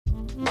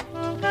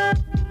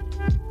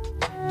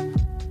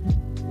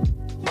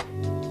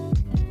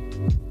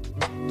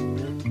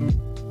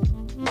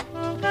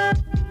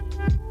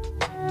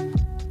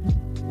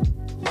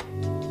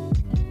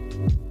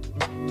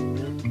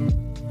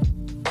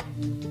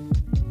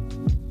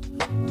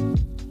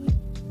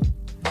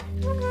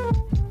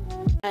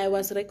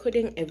was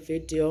recording a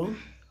video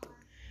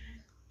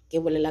ke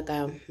bolela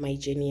ka my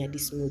journey at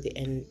this smoothie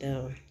and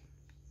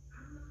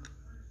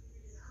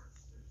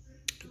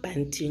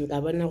banting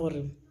ka bona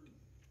gore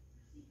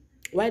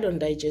why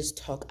don't I just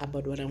talk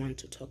about what I want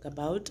to talk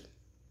about?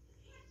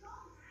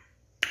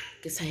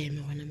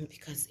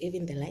 Because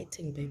even the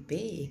lighting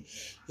baby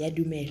ya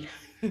dumela.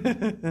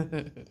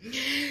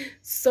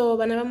 So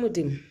bana ba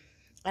modimo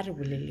a re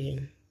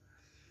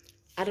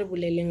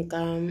boleleng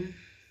ka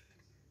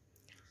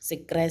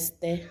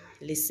sekreste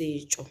le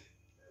setso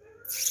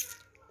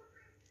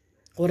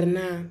gore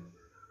na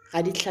ga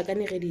di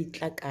tlhakane ge di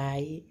tla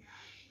kae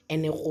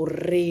ene go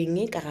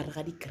reng ka gare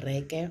ga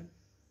dikereke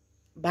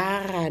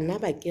ba gana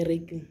ba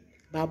kereke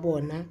ba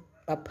bona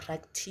ba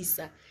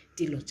practice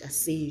dilo tša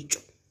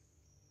setso.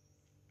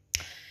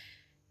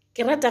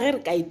 Ke rata ge re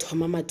ka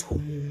ithoma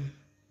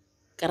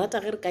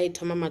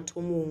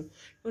mathomong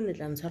o ne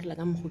tla ntshwarela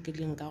ka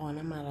mogokeleng ka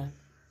gona mara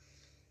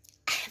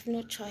I have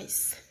no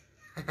choice.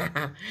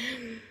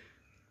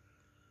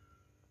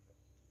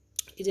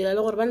 Ke dira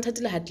le gore ba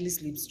nthatile hardly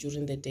sleeps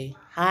during the day,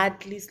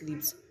 hardly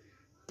sleeps,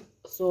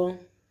 so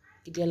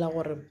ke dira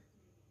gore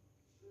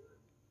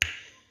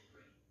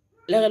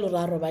le ge le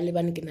ra roba le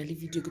bane ke na le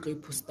video ke tlo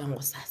ipostang go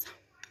sasa,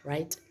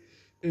 right?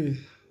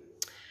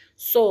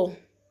 So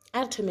a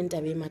re thomeng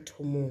tabe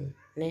mathomong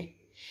ne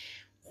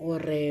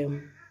gore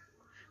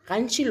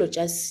gantši lo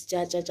tša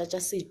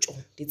setšo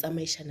di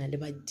tsamaišana le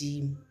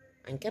badimo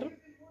ankere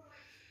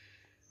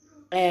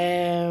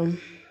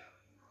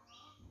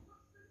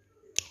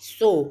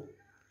so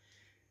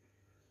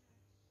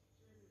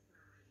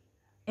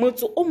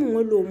motse o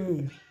mongwe le o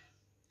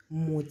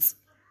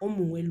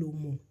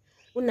mongwe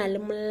o na le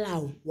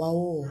molao wa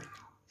ona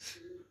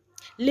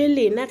le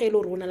lena ge e le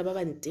gore go na le ba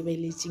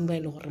bantebeletšeng ba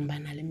e le gore ba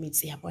na le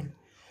metse ya bona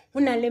go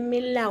na le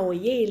melao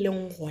ye e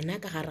leng gona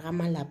ka gare ga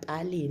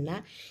malapa a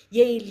lena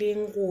ye e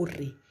leng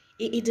gore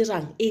e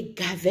dirang e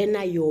govern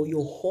your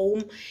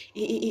home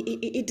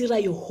e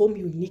dira your home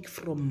unique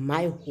from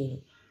my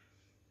home.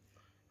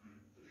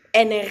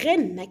 Ene ge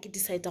nna ke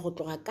decide go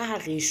tloga ka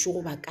gešo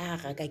goba ka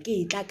ga ka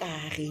ke itla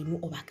ka geno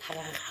o ba ka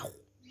ga gago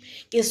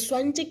ke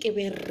swantse ke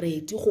be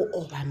ready go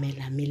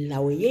obamela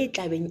melao ye e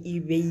tlabeng e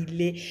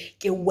beile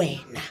ke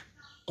wena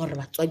gore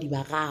batswadi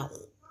ba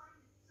gago.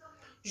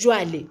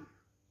 Jwale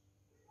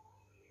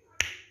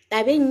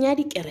tabeng ya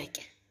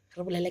dikereke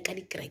re bolele ka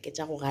dikereke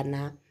tša go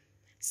gana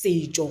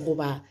setšo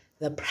goba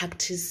the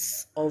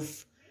practice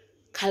of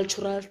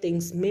cultural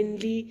things,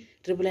 mainly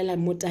re bolela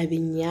mo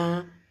tabeng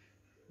ya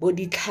bo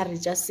ditlhare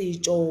tša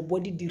setšo bo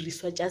di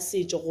diriswa tša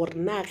setšo gore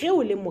na ge o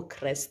le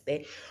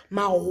mokreste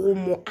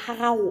magomo a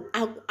gago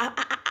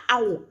a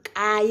go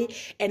kae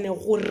ene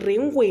go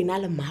reng go ena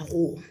le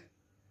magomo.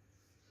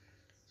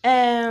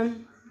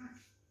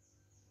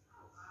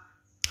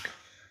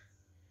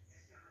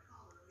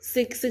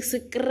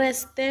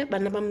 Sekreste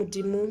bana ba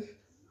modimo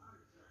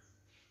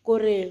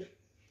kore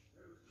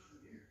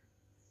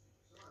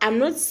I'm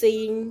not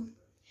saying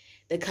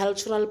the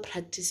cultural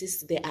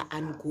practices they are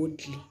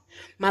ungodly,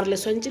 mara le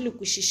swantse le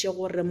kwešiše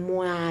gore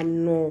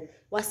moano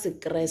wa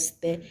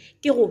sekreste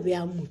ke go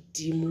bea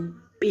modimo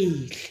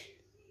pele.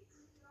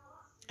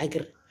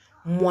 Akere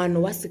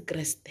moano wa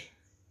sekreste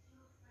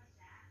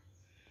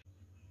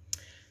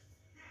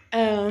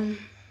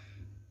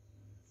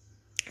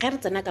ge re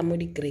tsena ka mo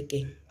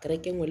dikerekeng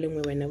kereke ngwe le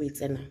ngwe wena o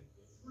itsena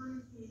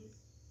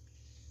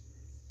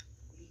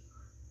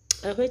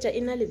a hwetša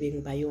e na le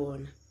beng ba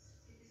yona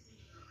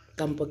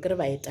kampo kere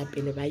ba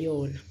etapele ba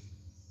yona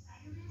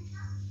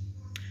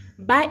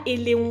ba e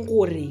leng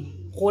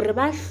gore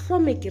ba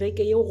hlome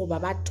kereke yeo goba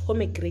ba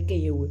thome kereke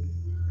yeo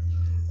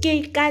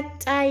ke ka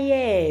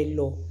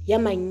taelo ya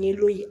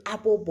manyelo a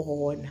bo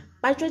bona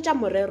ba tšwetša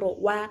morero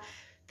wa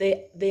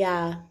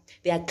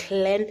their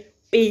clan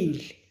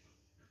pele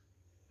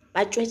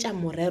ba tšwetša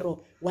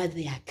morero wa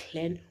their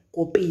clan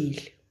go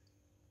pele.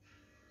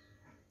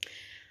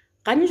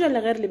 Gane jwale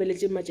ge re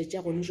lebeletše matšatši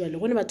a gone jwale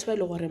gone batho ba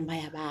ile gore ba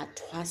ya ba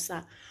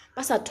thwasa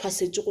ba sa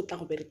thwasetše go tla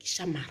go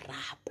berekiša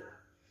marapo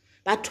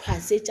ba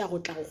thwasetša go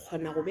tla go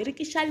kgona go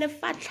berekiša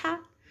lefatla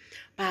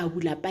ba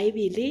bula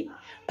baebele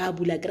ba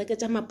bula kereke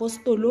tša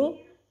mapostolo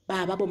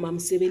ba bo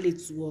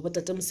mamsebeletsi bo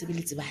tata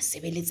mosebeletsi ba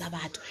sebeletsa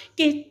batho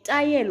ke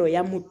taelo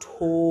ya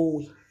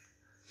mothowe.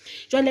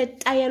 Jwale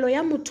taelo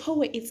ya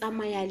mothowe e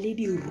tsamaya le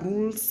di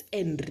rules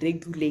and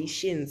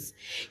regulations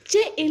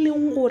tše e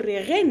leng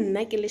gore ge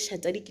nna ke le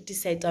shatadi ke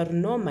decide gore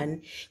no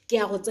man ke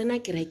ya go tsena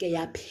kereke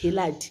ya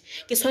Philadi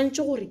ke swantse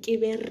gore ke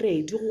be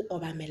ready go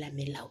obamela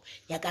melao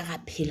ya ka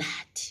ga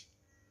Philadi.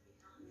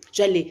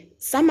 Jwale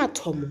sa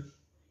mathomo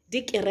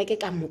di kereke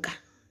ka moka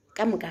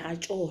ga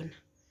tšona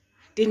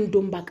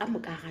dindomba ka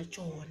moka ga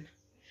tšona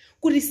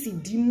kore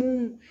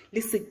sedimong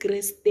le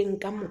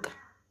sekresteng ka moka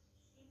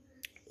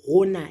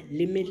gona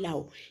le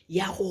melao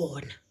ya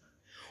gona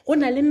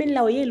gona le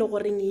melao ye le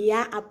goreng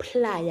ya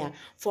apply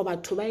for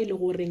batho ba ile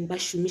goreng ba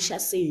šomiša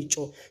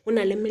setšo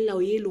gona le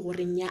melao ye le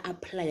goreng ya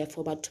apply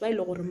for batho ba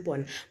ile goreng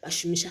bona ba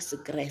šomiša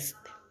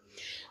sekreste.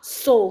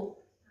 So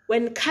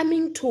when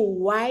coming to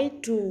why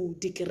do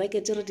dikereke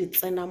tše re di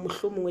tsena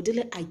mohlomongwe di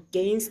le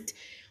against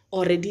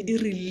already di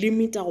re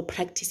limita go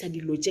practice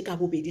dilo tše ka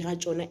bobedi ga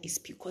tšona is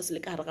because le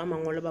ka re ga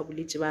mangolo ba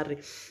boletše ba re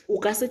o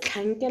ka se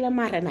tlhankele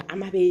marena a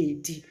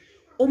mabedi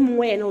o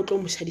mongwe yena o tlo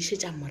mo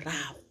šadišetša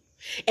morago.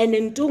 And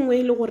nto ngwe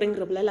e le goreng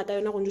re bolela ka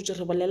yona go ntse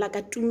re bolela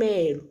ka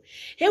tumelo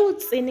he o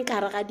tsene ka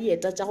re ga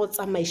dieta tša go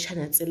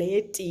tsamaišana tsela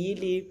ye tee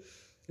le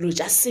lo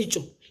tša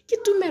setšo ke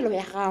tumelo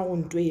ya gago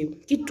nto eo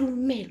ke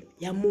tumelo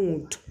ya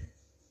motho,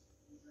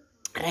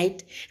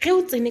 right? Ge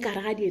o tsene ka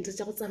re ga dieta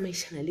tša go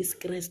tsamaišana le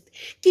Kriste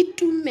ke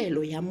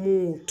tumelo ya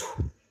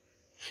motho.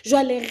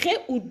 Jwale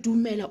ge o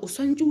dumela o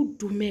swantse o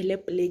dumele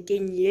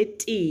plekeng ye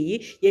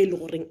tee ye le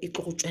goreng e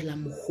tlo go tšwela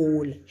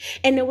mogola.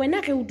 And wena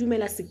ge o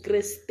dumela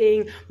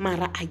Kristeng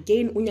mara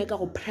again o nyaka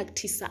go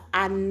practice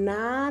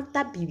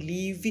another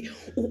belief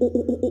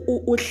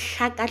o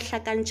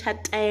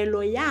hlaka-hlakantšha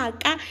taelo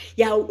yaka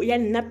ya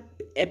nna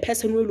a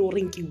person we le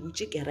goreng ke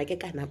butše kereke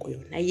ka nako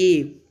yona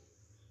yeo.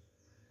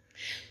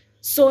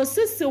 So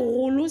se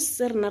segolo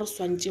se rena re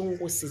swantšeng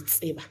go se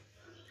tseba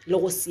le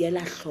go se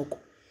ela hloko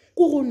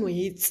go go no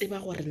e tseba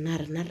gore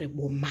rena re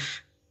boma,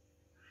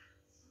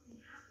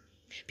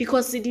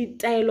 because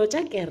ditaelo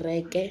tša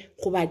kereke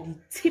goba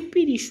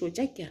ditshepedišo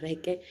tša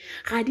kereke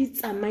ga di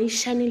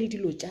tsamaišane le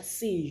dilo tša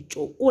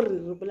setšo gore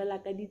re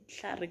bolela ka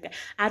dihlare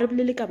a re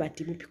bolele ka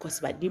badimo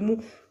because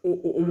badimo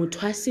o motho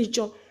wa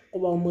setšo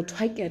goba o motho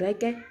wa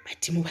kereke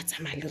badimo ba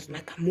tsamaya le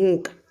rena ka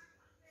moka.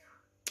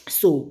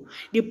 So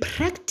the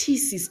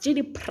practices,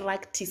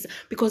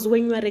 because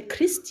when you are a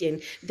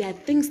Christian, there are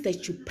things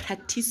that you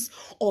practice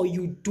or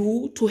you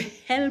do to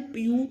help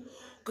you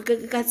to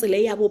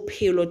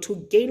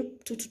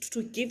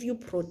give you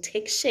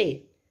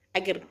protection.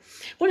 Again,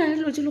 go na le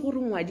dilo tše le gore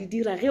ngwa di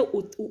dira ge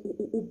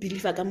o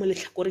believe ka mo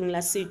lehlakoreng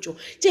la setšo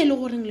tše le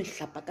goreng le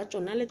hlapa ka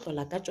tšona le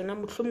tlola ka tšona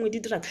mohlomongwe di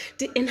dirang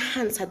di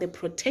enhance the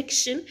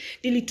protection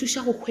di le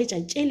thuša go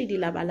hwetša tše le di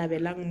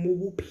labalabelang mo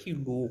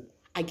bophelong.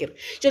 Akere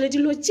jale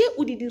dilo tše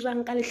o di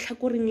dirang ka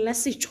lehlakoreng la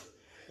setšo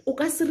o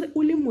ka se re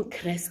o le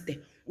mokreste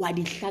wa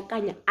di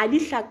hlakanya a di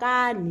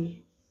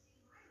hlakane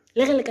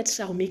le ge le ka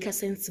tšha go make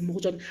sense mo go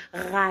tsone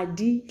ga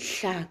di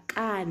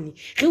hlakane.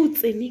 Ge o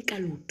tsene ka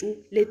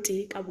loto le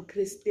tee ka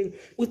bokresteng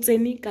o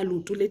tsene ka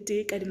loto le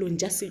tee ka dilong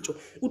tša setšo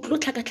o tlo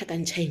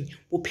hlaka-hlakantšhaeng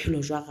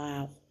bophelo jwa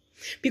gago,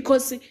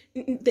 because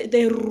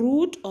the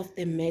root of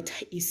the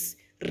matter is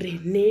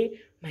rene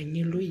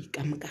manyeloi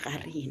ka moka ga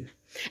rena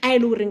a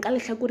ile goreng ka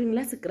lehlakoreng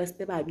la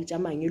Kriste ba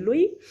bitša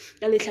manyeloi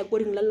ka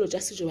lehlakoreng la dilo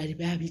tša setšo ba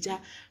bitša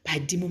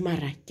badimo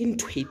mara ke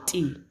ntho e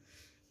tee.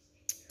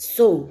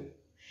 So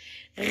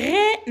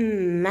ge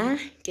nna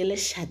ke le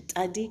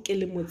shatadi ke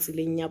le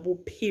motseleng ya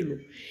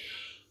bophelo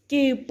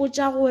ke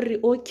potša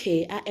gore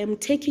okay, I am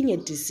taking a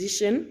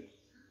decision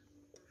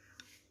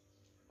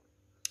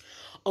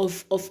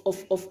of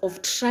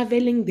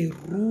traveling the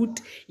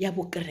route ya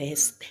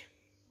bokreste.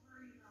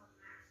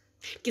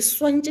 Ke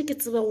swantše ke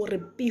tsebe gore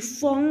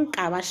before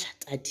nka ba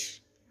shatadi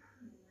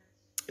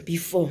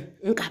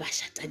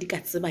ka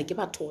tseba ke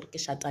batho gore ke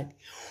shatadi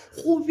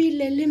go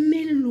bile le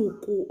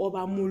meloko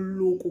oba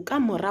moloko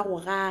ka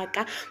morago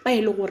gaka ba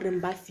ile gore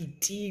ba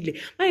fetile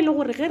ba ile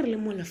gore ge re le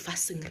mo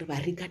lefaseng re ba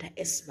regada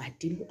as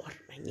badimo or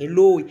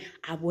manyeloi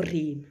a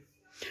borena.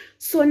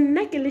 So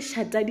nna ke le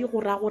shatadi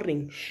go ra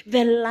goreng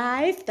the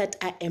life that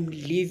I am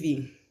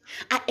living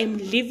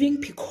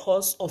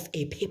because of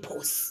a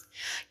purpose.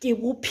 Ke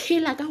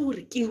bophela ka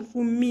gore ke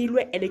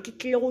rumilwe ene ke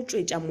tle go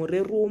tšwetša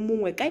morero o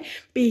mongwe ka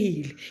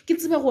pele ke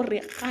tsebe gore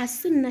ga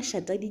se nna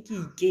shatadi ke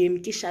ikeme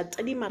ke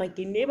shatadi mara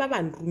ke ne ba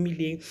ban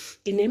rumileng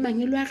ke ne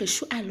manyelo a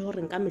gešo a le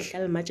gore nka mehla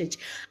le matšatši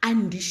a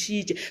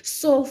ndišitše.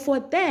 So for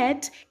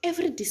that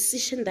every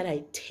decision that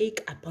I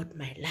take about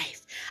my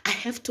life I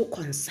have to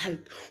consult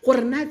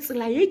gore na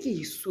tsela ye ke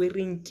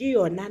iswereng ke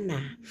yona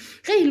na.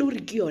 Ge ile gore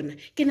ke yona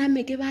ke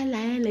name ke ba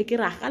laele ke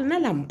ra ga lena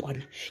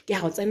lampona ke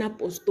a go tsena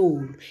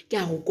apostolo ke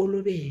a go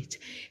kolobetša,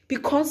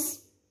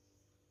 because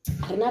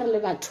rena re le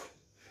batho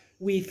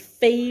we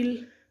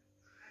fail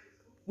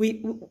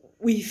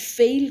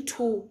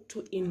to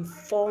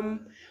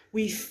inform,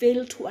 we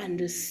fail to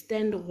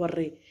understand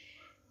gore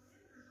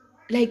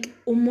like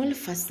o mo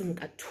lefaseng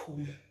ka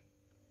thomo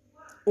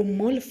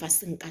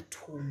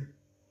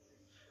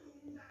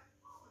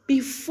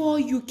before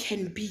you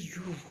can be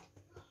you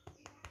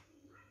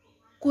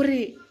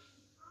kore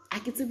a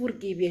ke tsebe gore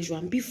ke be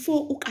jwang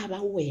before o ka ba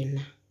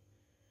wena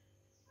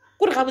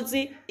kore ga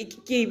botse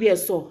ke be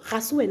so ga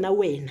se wena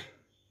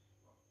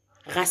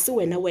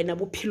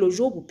bophelo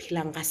jo bo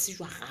phelang ga se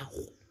jwa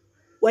gago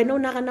wena o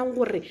naganang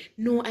gore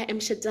no I am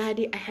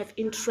shatadi, I have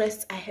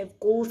interests, I have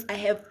goals, I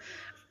have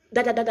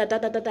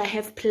I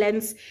have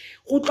plans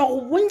go tla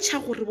go bontšha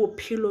gore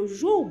bophelo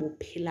jo bo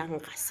phelang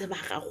ga se ba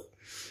gago.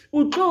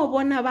 O tlo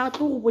bona ba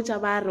tlo go botša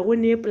ba re go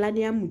ne plan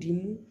ya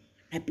modimo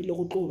la pele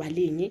go tlo ba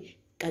leng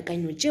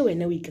kakanyo tše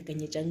wena o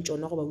ikakanyetšang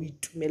tšona goba o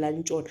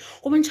itumelang tšona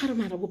go bontšha re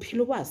mara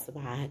bophelo ba se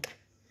baka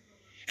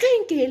ge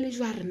nke e le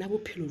jwa rena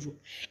bophelo jo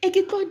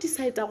ke tlo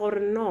decide gore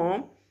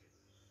no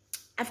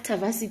after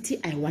varsity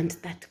I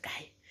want that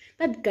guy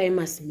that guy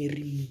must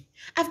marry me.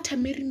 After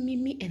marrying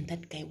me and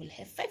that guy will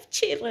have 5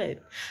 children.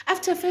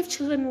 After 5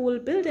 children, we will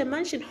build a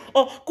mansion.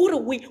 Or go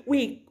we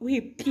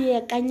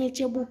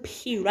peakanyetse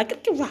bophelo. A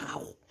ke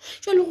wow.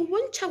 Jwale go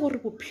bontšha gore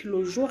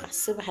bophelo jo ga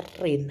se ba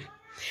rena.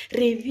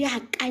 Re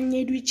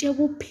beakanyeditše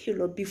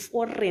bophelo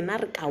before rena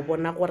re ka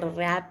bona gore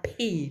re a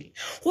phela.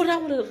 Go ra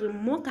gore re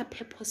mo ka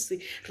purpose,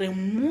 re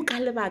mo ka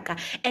lebaka,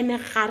 ene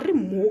ga re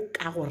mo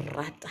ka go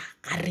rata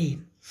ga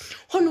rena.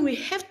 When we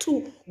have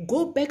to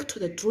go back to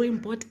the drawing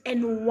board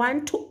and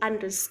want to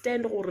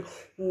understand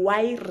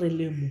why re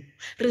le mo.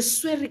 Re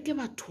swere ke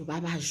batho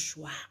ba ba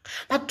jwang.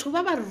 Batho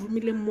ba ba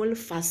rumile mo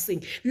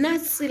lefaseng. Na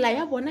tsela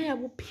ya bona ya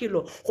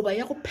bophelo goba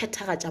ya go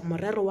phethagatša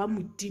morero wa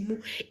Modimo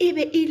e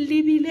be e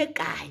lebile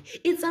kae?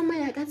 E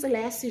tsamaya ka tsela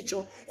ya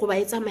setšo goba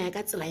e tsamaya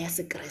ka tsela ya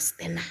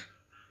sekreste na?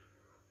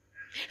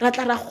 Ra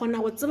tla ra kgona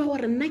go tseba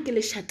gore nna ke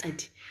le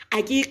shatadi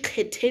a ke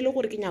ikgethele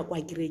gore ke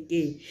nyakwa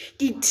kerekeng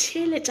ke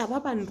theeletša ba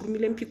ba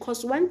nrumileng,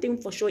 because one thing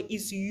for sure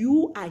is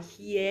you are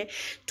here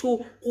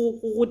to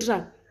go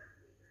dira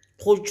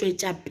go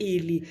tšwetša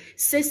pele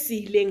se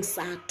se ileng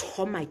sa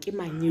thoma ke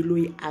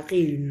manyeloi a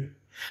geno.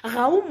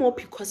 Ga o mo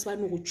because ba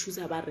no go choose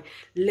ba re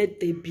let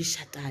they be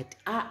shatadi.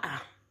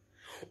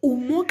 O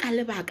mo ka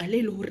lebaka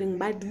le le horeng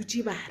ba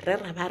dutse ba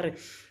rera ba re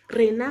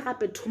rena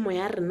gape thomo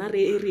ya rena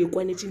re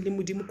ekwanetseng le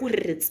Modimo ko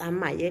re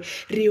tsamaye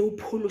re o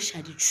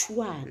phološa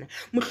ditšhuana.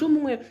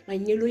 Mohlomongwe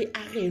manyeloi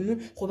a geno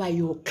goba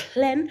your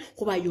clan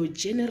goba your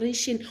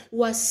generation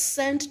was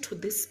sent to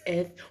this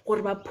earth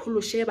gore ba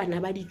phološe bana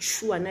ba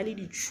ditšhuana le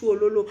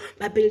ditšhuololo,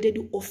 ba builde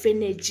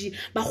di-orphanage,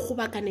 ba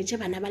gobakanetše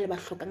bana ba le ba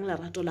hlokang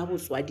lerato la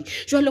botswadi.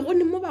 Jwale go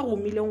ne mo ba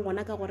gomileng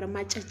gona ka gore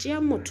matšatši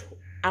a motho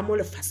a mo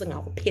lefaseng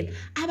a go phela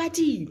a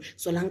badilwe.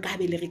 Solang ka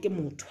belege ke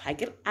motho a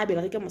ke a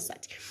belege ke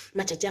mosadi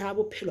matšatši a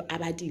bophelo a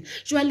badilwe.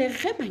 Jwale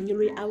ge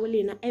manyeloi a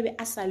bolena ebe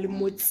a sa le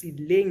mo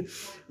tseleng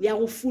ya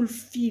go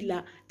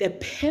fulfilla the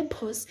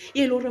purpose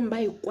e le gore ba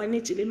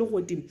ikwanetše le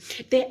godimo.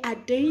 There are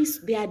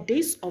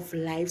days of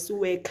lives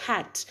were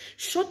cut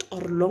short or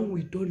long,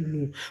 we don't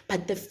know,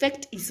 but the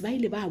fact is ba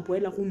ile ba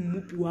boela go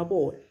mmupi wa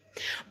bona.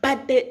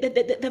 But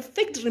the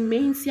fact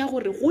remains ya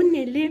gore go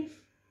ne le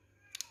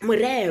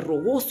morero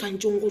wo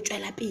swantšeng go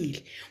tšwela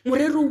pele.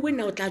 Morero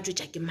wena o tla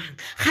tšwetša ke mang?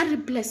 Ga re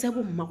blesse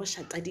bo mma go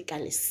shatadi ka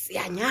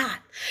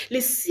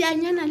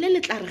leseanyana le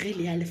le tla re ge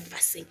le ya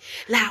lefaseng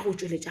la go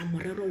tšweletša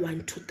morero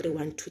 1 2 3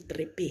 1 2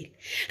 3 pele.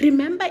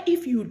 Remember,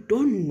 if you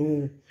don't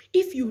know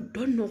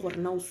gore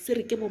na o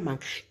swere ke bo mang,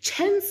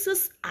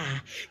 chances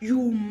are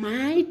you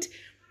might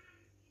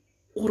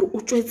gore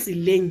o tšwe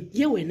tseleng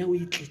ye wena o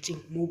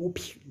itletšeng mo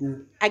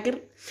bophelong.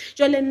 Akere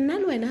jwale nna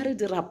le wena re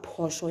dira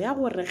phošo ya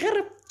gore ge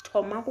re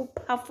thoma go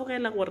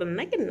phafogela gore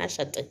nna ke nna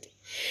shatadi,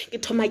 ke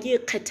thoma ke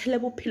ikgethele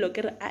bophelo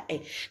ke re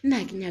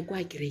nna ke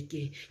nyakwa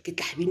kerekeng ke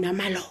tla bina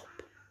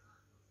malopo.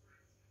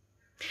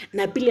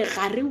 Na pele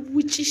ga re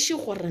botšiše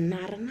gore na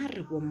rena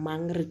re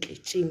bomang re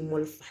tletšeng mo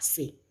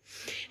lefaseng.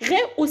 Ge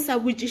o sa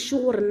botšiše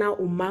gore na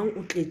o mang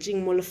o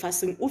tletšeng mo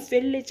lefaseng, o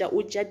feleletša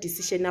o tšea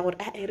decision ya gore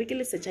re ke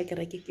lesetša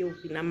kereke ke o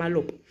bina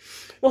malopo,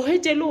 o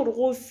hwetše le gore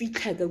go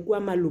fitlha ka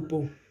kua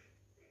malopong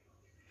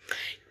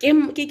ke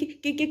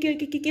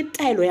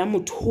taelo ya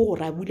motho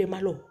gore a bule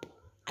malopo.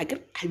 A ke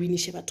a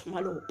biniše batho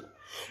malopo.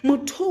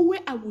 Motho we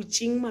a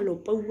botšeng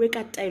malopo we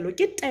ka taelo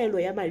ke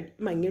taelo ya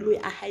manyeloi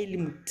a hae le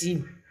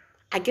Modimo.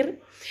 A ke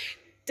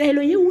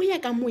taelo ye o ya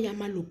ka mo ya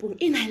malopong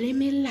e na le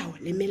melao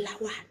le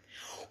melawana.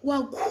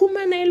 Wa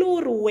khumana ile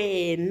gore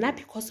wena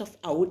because of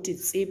a o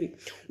tsebe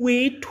o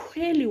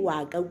ithwele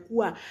wa ka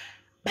kua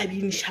ba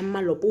biniša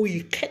malopo o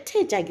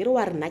ikgethetša ke re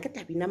wa rena ke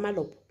tabina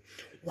malopo.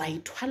 Wa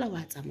ithwala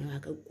wa tsamaya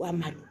ka kwa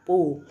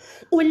malopong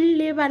o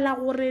lebala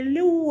gore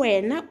le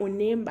wena o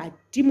ne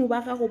badimo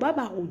ba gago ba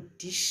ba go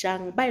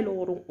dišang ba ile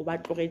gore o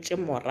ba tlogetše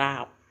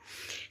morago.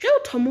 Ge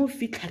o thoma o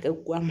fitlha ka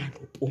kwa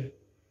malopong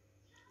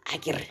a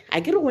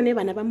kere gone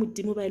bana ba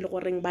Modimo ba ile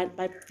goreng ba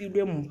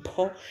filwe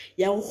mpho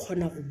ya go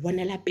kgona go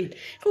bonela pele.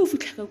 Ge o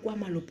fitlha ka kwa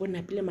malopong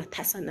na pele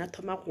mathasana a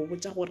thoma go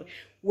botša gore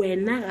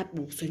wena gape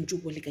o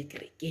swantše go le ka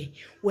kerekeng,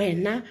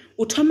 wena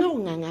o thoma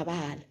go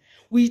ngangabala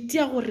o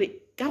itia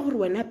gore ka gore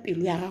wena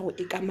pelo ya gago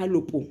e ka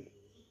malopong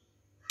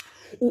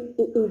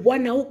o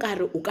bona o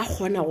kare o ka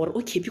kgona gore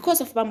okay,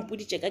 because of ba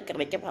mpoditše ka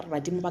kereke ba re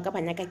badimo ba ka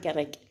banya ka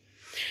kereke,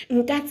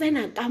 nka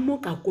tsena ka mo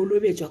ka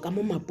kolobetšwa ka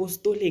mo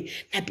mapostoleng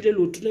na pele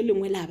leoto le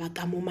lengwe la ba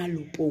ka mo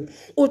malopong.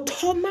 O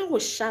thoma go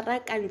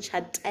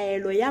šarakantšha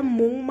taelo ya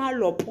mong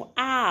malopo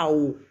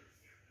ao.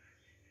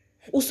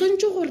 O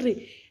swantše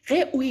gore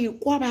ge o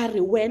ikwa ba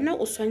re wena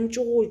o swantše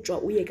go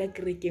tšwa o ye ka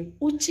kerekeng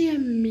o tšea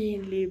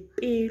mmele,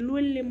 pelo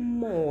le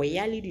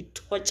moya le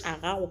ditho tša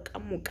gago ka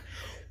moka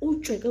o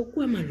tšwe ka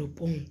kua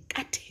malopong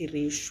ka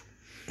therešo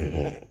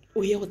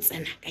o ye go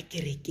tsena ka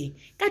kerekeng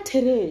ka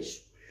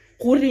therešo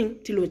goreng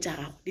dilo tša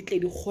gago di tle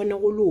di kgone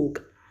go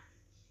loka,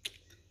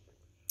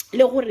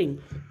 le goreng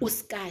o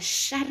ska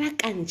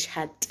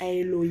šarakantšha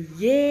taelo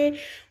ye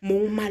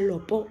mong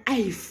malopo a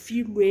e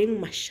filweng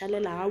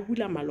mašalela a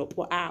bula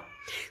malopo ao.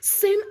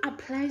 Same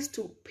applies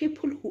to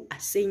people who are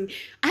saying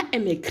I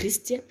am a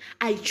Christian,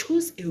 I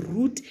choose a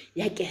route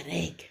ya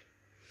kereke.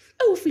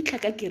 o fitla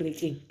ka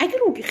kerekeng a ke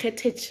re o ke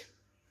kgethetše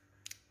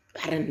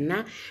ba re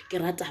nna ke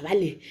rata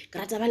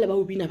bale ba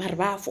o bina ba re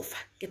ba fofa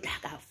ke tla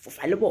ka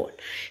fofa le bona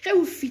ge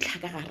o fitla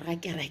ka gare ga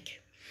kereke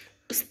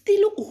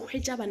still o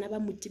hwetša bana ba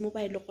modimo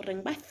ba ile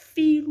goreng ba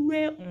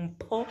filwe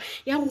mpho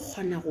ya go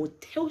kgona go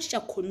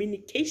theoša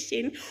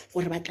communication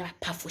gore ba tla ba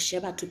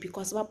phafoše batho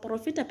because ba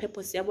profeta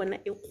purpose ya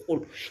bona e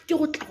kgolo ke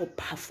go tla go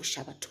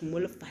phafoša batho mo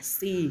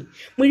lefaseng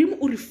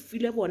modimo o re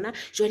file bona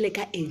jwale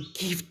ka a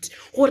gift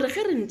gore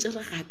ge re ntse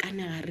re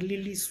gakanega re le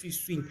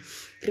leswiswing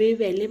re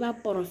be le ba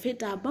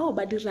profeta bao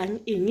ba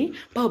dirang eng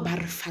bao ba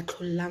re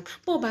fatlhollang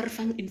bao ba re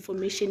fang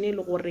information e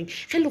le goreng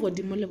ge le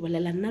godimo le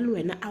bolela nna le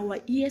wena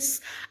our ears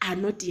are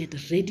not yet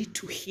ready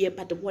to hear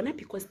but bona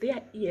because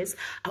their ears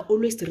are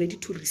always ready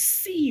to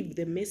receive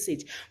the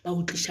message ba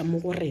o tlisha mo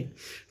goreng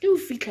ke o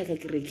fitla ka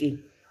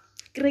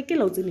kereke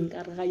la o tseneng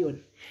ka re ga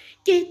yone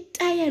ke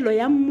taelo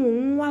ya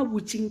mong wa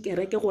botšing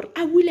kereke gore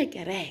a bule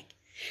kereke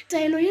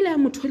taelo yela ya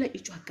mothola e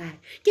tswa kae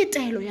ke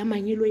taelo ya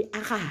manyelo a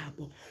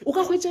gabo o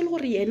ka hwetša le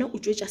gore yena o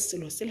tšwetša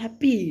selo se la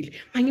pele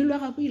manyelo a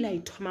gabo ile a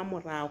ithoma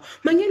morago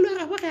manyelo a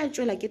gabo ge a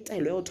tšwela ke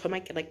taelo ya go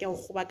thoma kereke ya go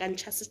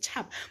gobakantšha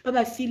setšhaba ba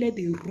ba file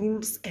the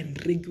rules and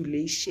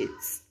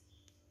regulations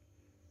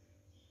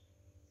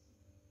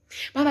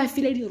ba ba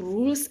file di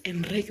rules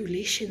and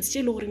regulations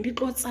tše le gore di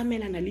tlo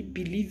tsamelana le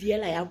belief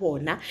yela ya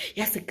bona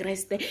ya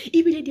sekreste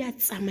ebile di a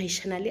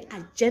tsamaišana le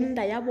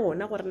agenda ya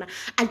bona gore na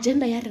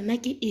agenda ya rena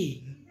ke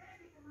eng.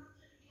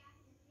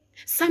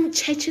 Some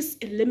churches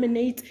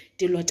eliminate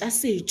dilo tša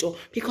setšo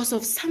because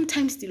of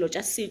sometimes dilo tša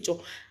setšo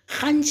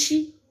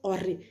gantši or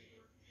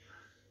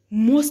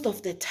most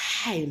of the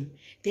time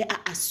they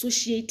are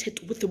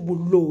associated with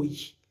boloi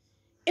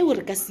e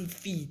gore ka se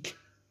fihle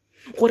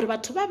gore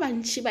batho ba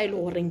bantši ba ile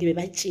goreng ke be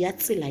ba tšea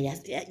tsela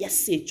ya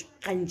setšo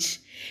gantši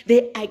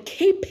they are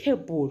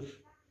capable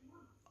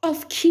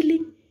of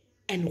killing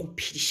and go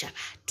phediša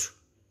batho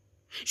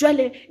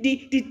jwale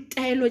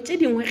ditaelo tše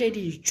dingwe ge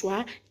di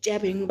tšwa tša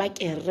beng ba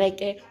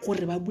kereke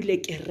gore ba bule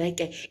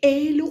kereke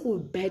e le go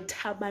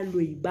betha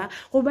baloi ba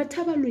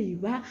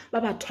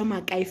ba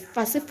thoma kae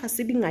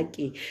fase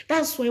dingakeng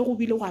that's why go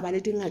bile go ba le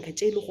dingaka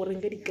tše le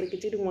goreng ge dikereke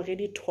tše dingwe ge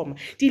di thoma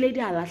di ile di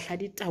a lahla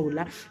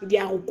ditaola di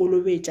a go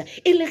kolobetša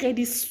e le ge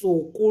di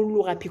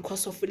sokologa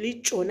because of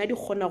le tšona di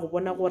kgona go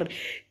bona gore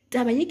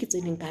taba ye ke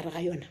tseneng ka re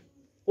ga yona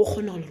o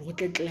kgona gore go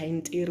tle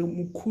client e re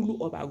mokhulu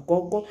o ba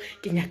gogo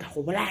ke nyaka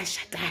go bolaya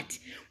shatadi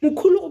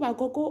mokhulu o ba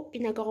gogo ke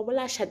nyaka go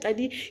bolaya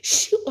shatadi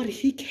she or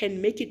he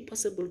can make it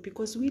possible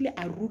because o ile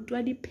a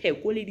rutwa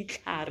dipheko le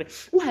ditlhare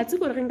o a tse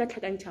gore ge nka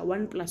tlhakantšha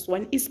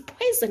 1+1 is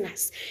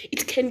poisonous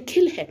it can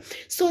kill her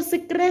so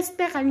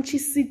sekreste gantši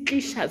se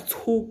tliša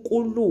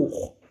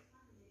tshokologo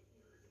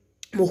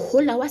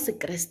mohola wa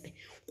sekreste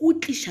o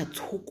tliša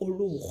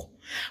tshokologo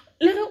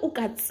le ge o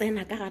ka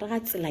tsena ka gare ga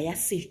tsela ya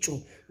setšo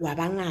wa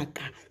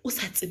bangaka o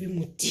sa tsebe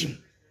modimo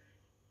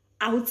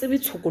a o tsebe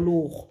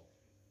tshokologo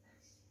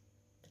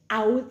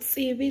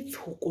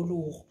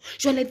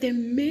jwale the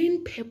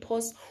main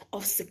purpose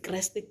of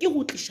sekreste ke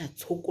go tliša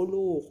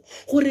tshokologo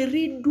gore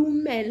re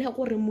dumele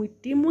gore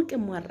modimo ke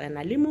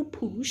morena le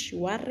mophološi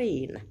wa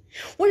rena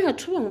o ne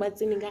batho bangwe ba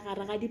tseneng ka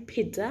gare ga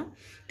dipheta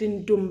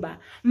dintumba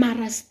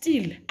mara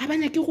still a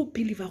banya ke go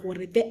believe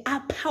gore the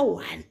upper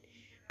one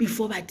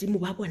before badimo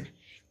ba bona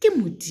ke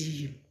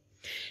modimo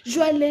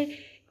jwale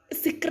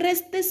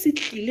sekreste se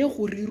tlile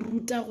go re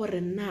ruta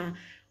gore na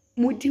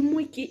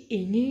modimo ke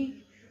eng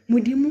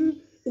modimo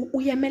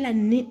o yamela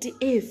nnete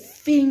e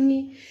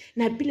feng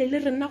na pile le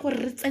rena gore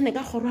re tsene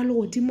ka kgoro le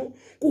godimo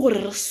ke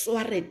gore re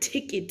sware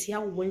ticket ya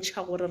go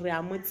bontšha gore re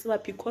a mo tseba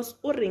because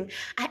o reng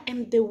I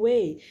am the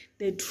way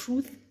the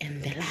truth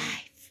and the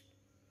life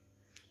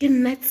ke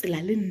nna tsela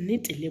le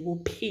nnete le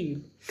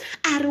bophelo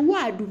a re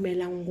wa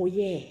dumelang go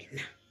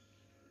yena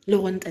le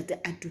go ntate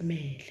a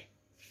dumele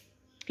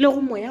le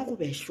go moya go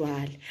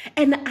bešwale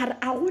and a re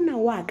a gona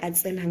wa ka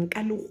tsenang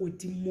ka le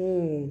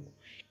godimong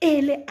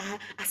ele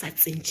a sa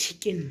tsentšhe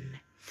ke nna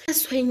a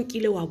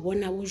swengkile wa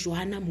bona bo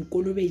Joana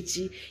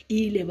Mokolobetši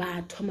ile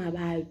ba thoma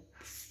ba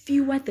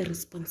fiwa the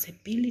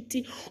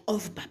responsibility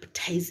of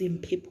baptizing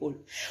people.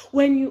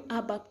 When you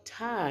are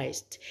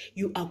baptized,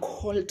 you are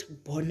called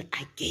born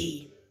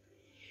again.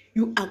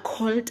 You are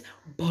called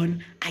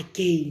born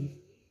again.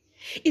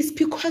 It's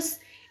because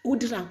o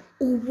dira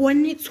o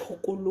bone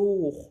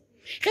tshokologo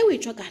ge o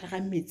etswa ka ga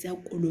metsi a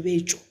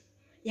kolobetšo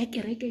ya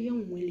kereke ye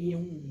nngwe le ye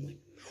nngwe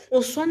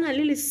o swana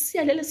le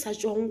lesia le le sa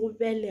tswang go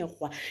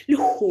belegwa le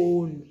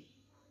hono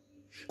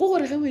go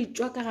gore ge o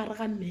etswa ka gare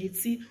ga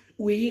metsi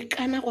o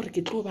ikana gore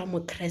ke tlo ba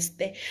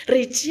mokreste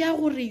re tšea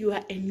gore you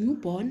are a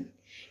newborn,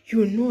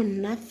 you know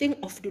nothing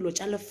of dilo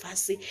tša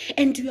lefase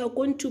and you are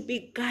going to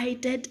be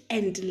guided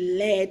and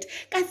led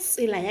ka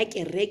tsela ya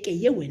kereke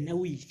ye wena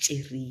o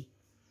itšereng.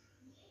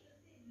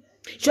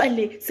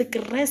 Jwale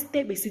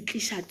sekreste be se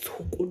tliša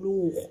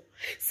tshokologo,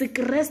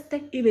 sekreste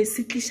e be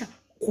se tliša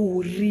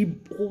go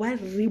ba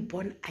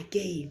reborn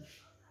again.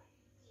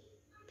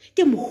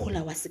 Ke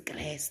mogola wa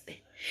sekreste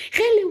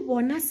ge le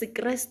bona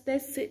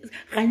sekreste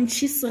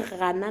gantši se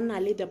ganana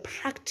le the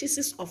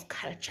practices of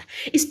culture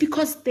is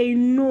because they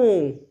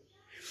know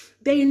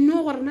they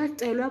know gore na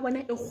taelo ya bona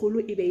e kgolo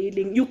e be e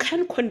leng. You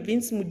can't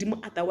convince modimo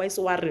otherwise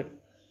wa re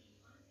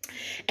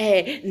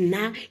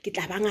nna ke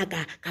tla ba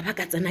ngaka ka ba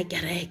ka tsena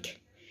kereke,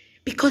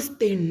 because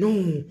they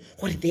know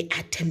gore they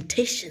are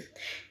temptation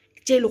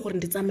tse le gore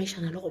di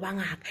tsamaishana le go ba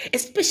ngaka,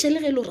 especially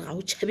ge le gore ga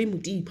o tshabe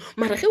modimo.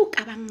 Mara ge o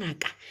ka ba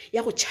ngaka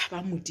ya go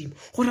tshaba modimo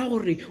go ra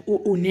gore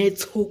o ne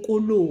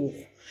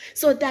tshokologo.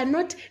 So they are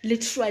not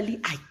literally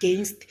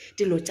against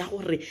dilo tša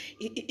gore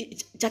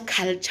tša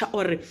culture,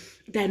 or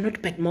they are not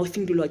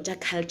bad-mouthing dilo tša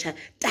culture.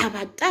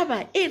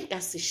 Taba e re ka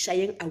se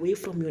shyeng away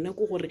from yona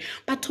ko gore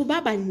batho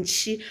ba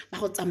bantši ba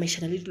go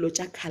tsamaišana le dilo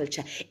tša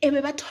culture e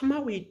be ba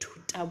thoma go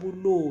ithuta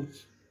boloi,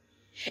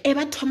 e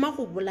ba thoma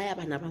go bolaya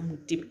bana ba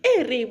modimo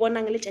e re e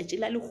bonang letšatši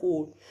la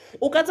legolo.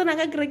 O ka tsena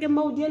ka kereke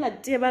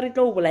maudiela tee ba re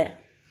tlo o bolaya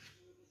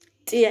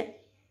tee,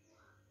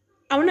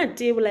 a ona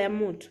tee bolaya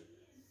motho.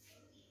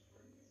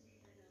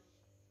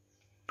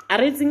 A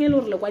re tsenge le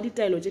gore le kwa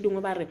ditaelo tše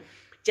dingwe ba re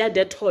tša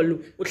Dettol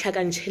o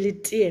tlhakantšhe le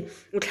tee,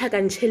 o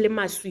tlhakantšhe le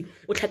maswi,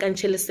 o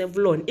tlhakantšhe le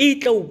Savlon e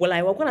tle o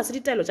bolaya. Wa kgona se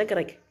ditaelo tša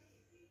kereke,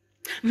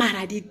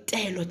 mara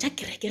ditaelo tša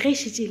kereke ge e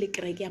šetše le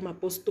kereke ya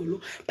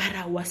mapostolo ba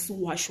ra wa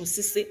sewašo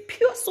se se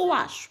pure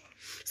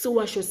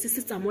sewašo se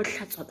se tsa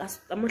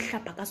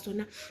mohlapa ka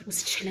sona, o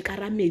se tšhele ka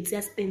ra metsi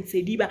a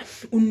stensediba,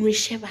 o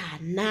nweše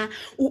bana,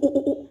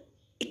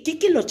 ke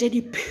kelo tše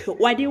di pure.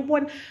 Wa di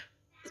bona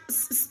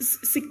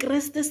se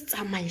Kreste se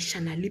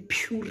tsamaišana le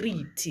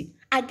purity.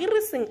 A ke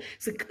re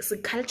se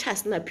culture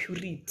se na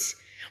purity,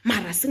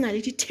 mara se na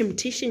le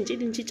di-temptation tše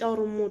dintši tša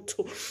gore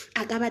motho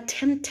a ka ba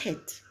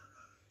tempted.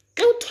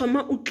 Ge o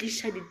thoma o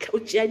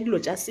tšea dilo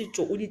tša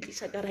setšo o di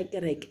tliša ka ra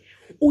kereke,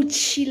 o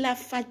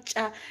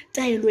tšhilafatša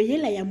taelo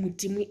yela ya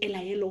modimo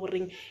ela ye le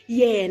goreng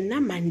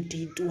yena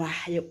mandate wa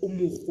hae o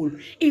mogolo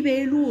e be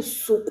e le o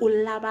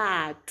sokolla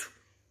batho.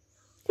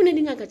 Go ne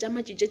dingaka tša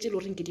matšitše le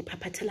goreng ke di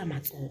phaphathela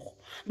matsogo,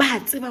 ba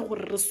tseba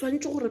gore re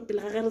swantše gore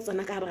pele ga ge re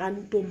tsena ka gare ga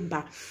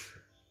ntomba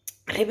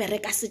re be re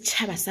ka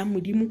setšhaba sa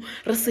modimo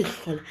re se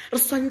hlola, re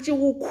swantše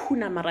go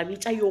khunama ra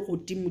bitša yo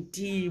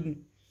godimodimo,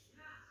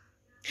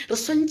 re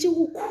swantše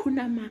go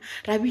khunama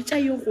ra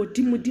bitša yo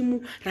godimodimo,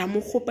 ra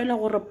mo kgopela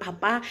gore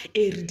papa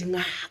e re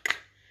dingaka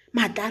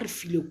maatla a re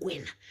file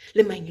kwena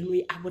le mangelo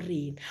a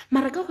borena.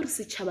 Mara ka gore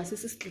setšhaba se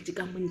se tletše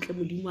ka montle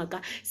modimo wa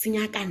ka se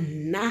nyaka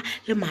nna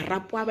le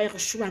marapo a ba go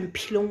šobang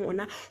philong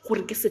ona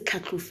gore ke se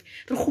tlhatlofe,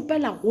 re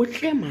kgopela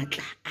gotle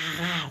maatla a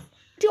gago.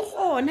 Di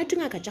gona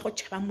dingaka tša go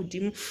tšhaba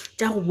modimo,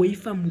 tša go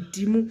boifa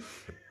modimo,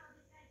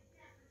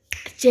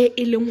 tše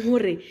e leng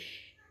gore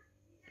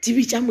di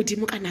bitša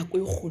modimo ka nako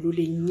e kgolo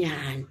le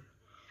nnyane.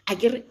 A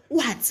kere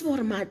wa tseba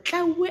gore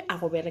maatlaue a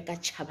go bereka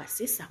tšhaba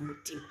se sa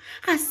modimo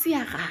ga se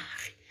a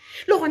gage,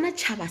 le gona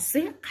tšhaba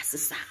se ga se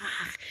sa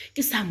gage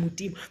ke sa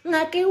modimo.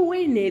 Ngaka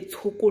ewe e ne e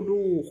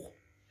tshokologo,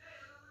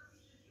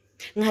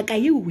 ngaka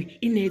ewe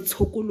e ne e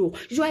tshokologo.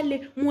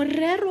 Jwale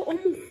morero o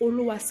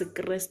mogolo wa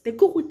sekreste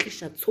ke go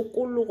tliša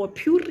tshokologo,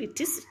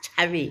 purity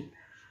setšhabeng.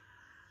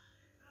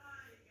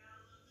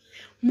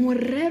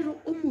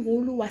 Morero o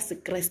mogolo wa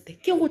sekreste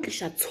ke go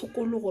tliša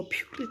tshokologo,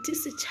 purity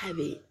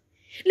setšhabeng,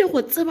 le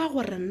go tseba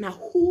gore na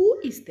who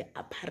is the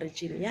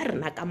apparition ya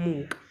rena ka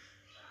moka.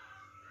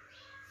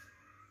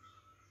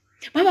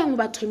 Ba bangwe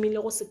ba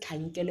thomile go se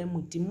tlhankele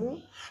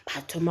modimo,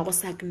 ba thoma go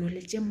se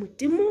acknowledge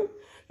modimo.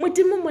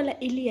 Modimo mola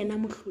e le yena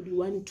mohlodi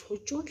wa ntho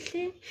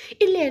tšohle,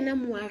 e le yena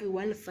moagi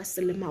wa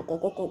lefase le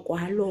makokokoko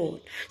a lona.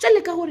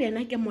 Jwale ka gore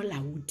yena ke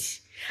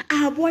molaodi,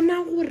 a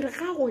bona gore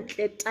ga go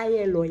tle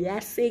taelo ya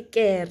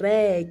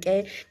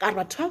sekereke, ka gore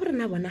batho ba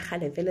borena bona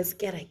gale fele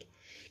sekereke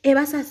e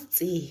ba sa se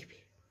tsebe.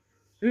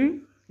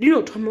 Di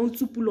no thoma o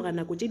tsupologa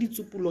nako tše di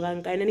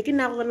tsupologang ka yone. Ke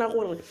nagana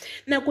gore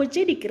nako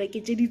tše di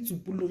kereke tše di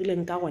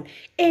tsupologileng ka gona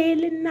e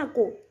le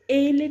nako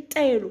e le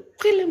taelo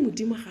go le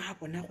modimo ga a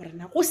bona gore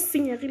na go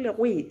senyegile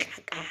go e tla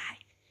kae,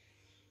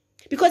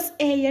 because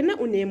yena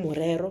o ne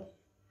morero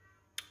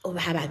o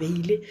ba ba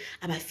beile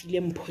a ba file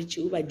mpho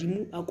o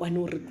badimo a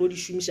kwane gore tlo di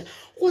šomiša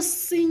go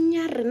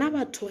senya rena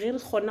batho ge re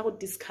kgona go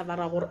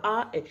discovera gore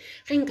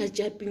ge nka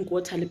tšea pink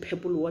water le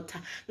purple water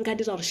nka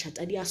dira gore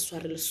šata di a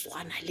sware le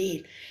swana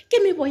lele.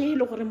 Ke meboya e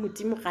le gore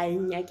modimo ga e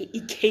nyake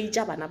e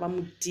keitša bana ba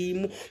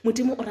modimo.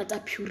 Modimo o rata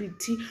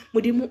purity,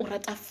 modimo o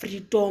rata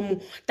freedom.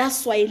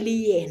 That's why le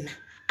yena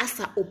a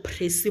sa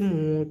oppresse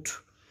motho.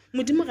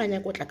 Modimo ga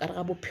nyake o tla ka re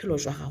ga bophelo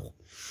jwa gago,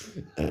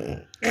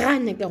 ga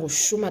nyake go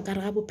šoma ka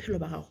re ga bophelo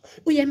ba gago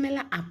o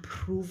emela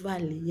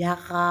approval ya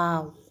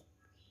gago.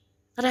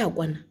 Ra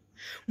kwana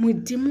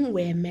modimo o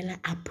emela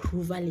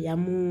approval ya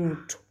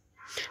motho.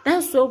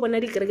 That's why o bona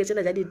dikereke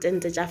tšela tša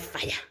ditente tša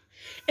fire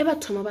e ba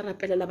thoma ba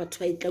rapelela batho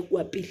ba itla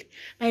kua pele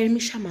ba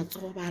emiša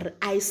matsogo ba re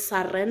I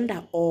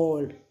surrender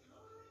all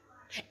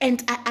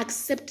and I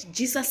accept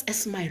Jesus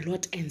as my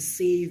Lord and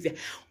Savior.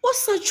 O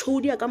sa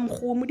tšhodia ka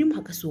mokgwa modimo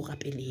a ka se o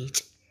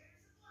gapeletše.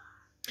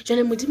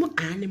 Jwale modimo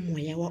a ne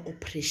moya wa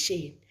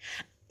oppression,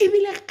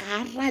 ebile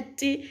ga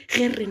rate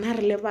ge rena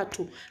re le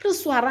batho re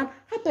swarana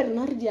gape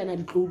rena re diana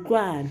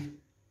ditloutlwana.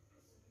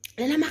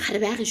 Lela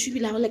magarebe a gešo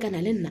ebile a go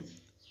lekana le nna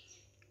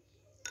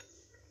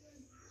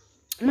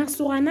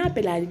masogana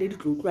pele a dile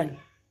ditloutlwana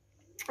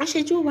a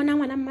shetse o bona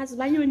ngwana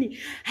Mazibanyoni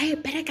a e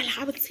bereka la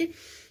gabotse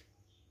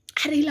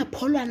a re ila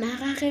pholwana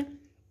gage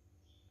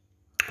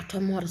a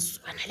thoma gore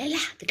swana lela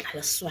ke tla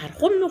le swara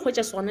gomme go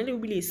tša swana le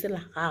bile se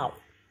la gago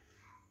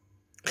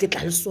ke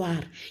tla le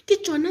swara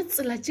ke tsona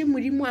tsela tše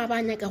modimo a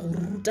ba nyaka go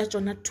ruta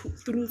tsona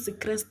through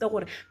Kriste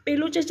gore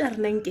pelo tše tša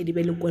rena nke di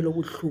be le kwelo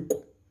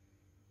bohloko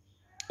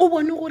o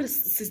bone gore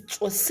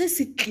setso se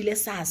se tlile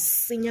sa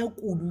senya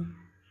kudu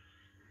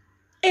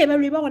ba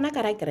le ba gona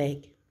ka ra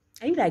kereke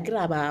a ile a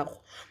kry-a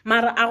bago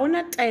mara a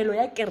gona taelo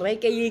ya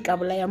kereke ye ka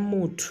bolaya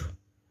motho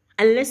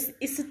unless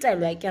e se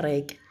taelo ya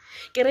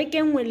kereke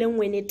nngwe le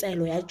nngwe ne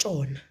taelo ya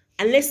tsona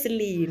unless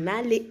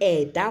lena le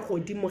eta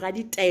godimo ga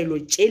ditaelo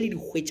tše le di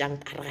hwetšang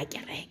ka ra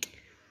kereke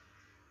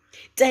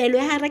taelo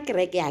ya ra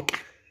kereke ya ka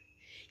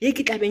ye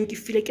ke tla beng ke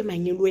file ke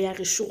manyelo ya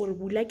gešo gore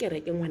bula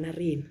kereke ngwana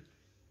rena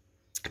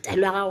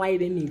taelo ya ga wa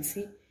ebe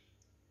metsi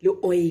le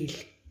oil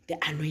the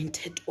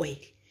anointed oil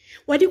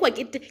wa di kwa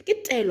ke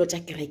taelo tša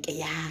kereke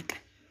ya ka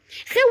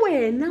ge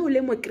wena o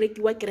le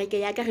mokereki wa kereke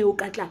ya ka ge o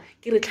katla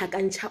ke re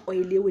tlhakantšha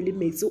oil eo le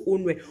metsi o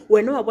nwe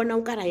wena wa bona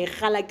o ka ra e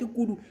gala ke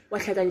kudu wa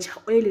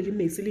tlhakantšha oil le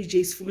metsi le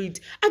Jase fluid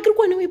a ke re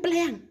kone o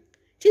ipolayang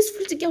Jase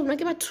fluid ke ona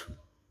ke batho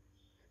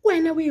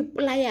wena o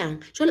ipolayang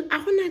jwale a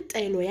gona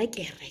taelo ya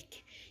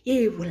kereke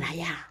ye e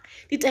bolayang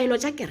ditaelo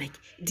tša kereke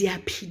di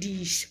a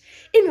phediša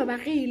eno ba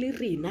ge e le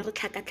rena re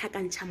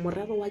tlhakatlhakantšha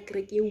morero wa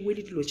kereke ye uwe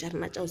le dilo tša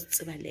rena tša o se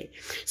tsebalele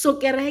so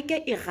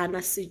kereke e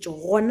gana setšo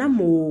gona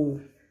moo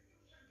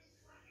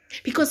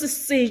because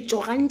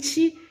setšo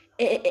gantši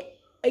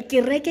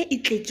kereke e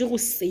tletše go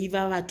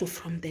savea batho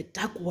from the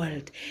dark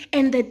world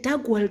and the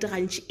dark world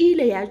gantši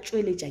ile ya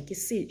tšweletša ke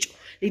setšo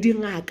le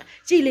dingaka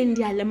tše ileng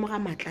di a lemoga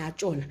maatla a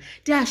tšona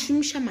di a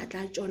šomiša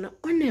maatla a tšona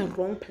on a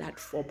wrong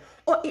platform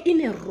or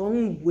in a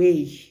wrong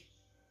way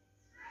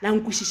la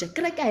nkwešiša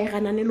kereke a e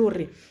ganane le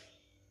gore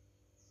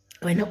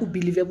wena o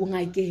believe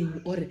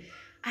bongakeng ore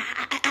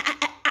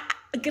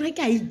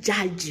kereke a e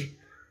judge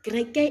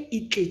kereke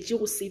e tletše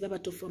go savea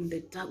batho from the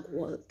dark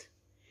world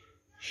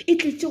e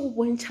tletše go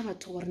bontšha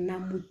batho gore na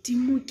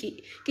modimo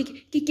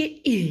ke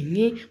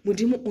eng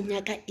modimo o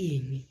nyaka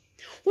eng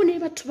go ne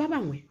batho ba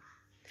bangwe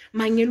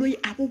mangeloi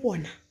a bo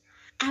bona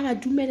a ba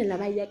dumelela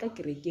ba ya ka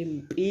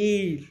kerekeng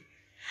pele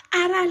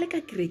a ra le ka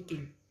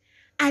kerekeng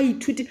a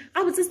ithuti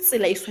ga botse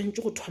tsela e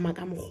swantse go thoma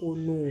ka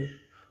mogolong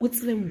o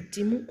tsebe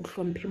modimo o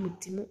hlomphe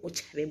modimo o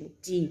tšhabe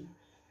modimo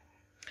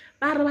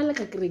ba re ba le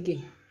ka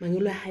kerekeng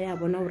mangelo a ya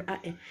bona gore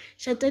ae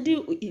shatadi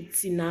o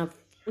it's enough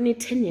o ne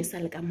 10 years a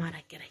le ka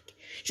mara kereke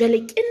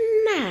jwale ke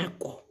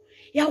nako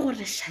ya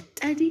gore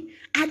shatadi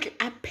a tle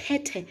a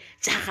phethe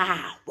tša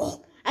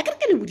gago a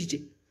kereke le boditše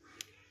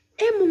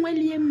e mongwe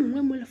le e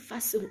mongwe mo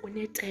lefaseng o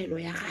ne taelo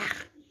ya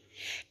gagwe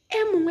e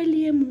mongwe le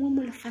e mongwe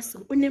mo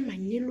lefaseng o ne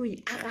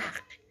manyeloi a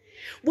gagwe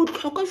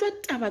botlhokwa jwa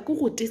taba ke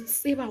go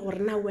tseba gore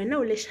na wena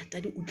o le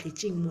shatadi o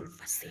tletšeng mo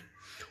lefaseng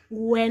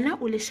wena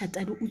o le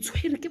shatadi o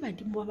tshwere ke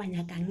badimo ba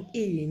banyakang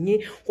eng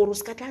gore o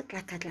se ka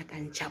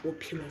tlatlakantšha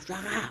bophelo jwa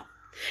gago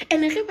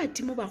ene ge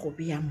badimo ba go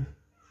beya mo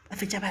ba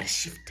fetša ba re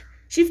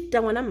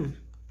shifta ngwana mma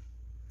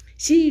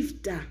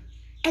shifta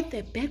at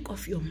the back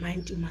of your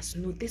mind you must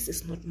know this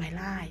is not my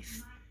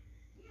life.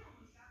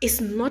 It's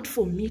not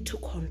for me to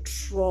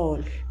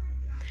control.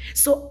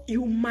 So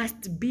you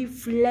must be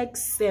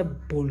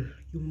flexible.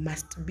 You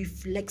must be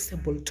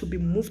flexible to be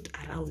moved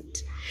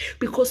around.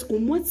 Because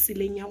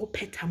umotsileng ya go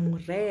phetha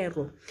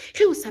morero.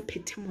 Ge o sa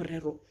phethe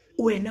morero,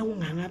 wena o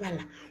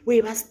ngangabala,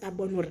 we ba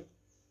stubborn hore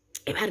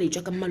e ba re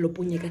tswa ka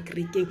malopong ka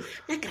kerekeng,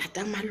 na ke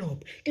rata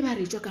malopo. E ba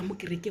re tswa ka mo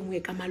kerekeng we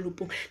ka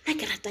malopong, na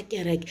ke rata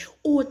kereke.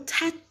 O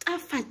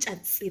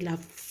thatafatša tsela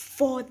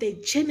for the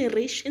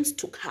generations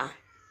to come.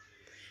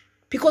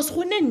 Because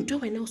go ne ntwe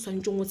wena o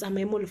swantšong o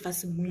tsamaye mo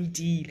lefaseng mo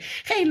idile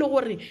ge e le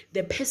gore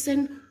the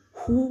person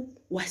who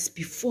was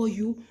before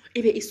you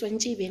e be e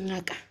swantše e be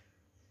ngaka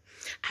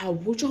a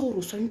botša gore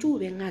o swantše o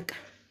be ngaka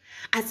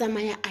a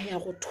tsamaya a ya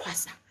go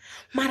thwasa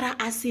mara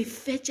a se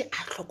fetše a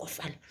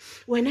hlokofala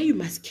wena you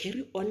must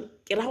carry on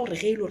ke ra gore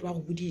ge e le gore ba go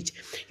boditše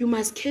you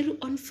must carry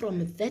on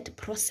from that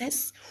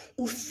process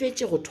o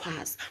fetše go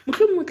thwasa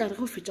mohlomong o tla re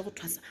ge o fetše go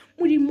thwasa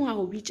modimo a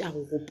go bitša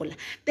go gopola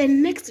the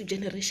next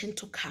generation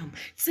to come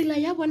tsela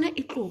ya bona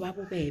e tlo ba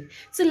bobebe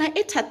tsela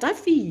e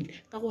thatafile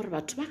ka gore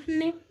batho ba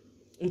ganne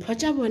mpho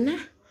tša bona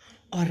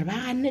or ba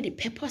ganne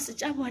di-purpose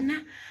tša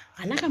bona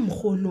gana ka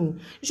mokgonong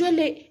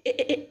jwale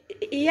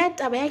ya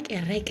taba ya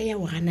kereke ya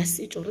go gana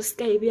setšo re se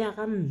ka e beya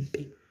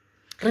gampe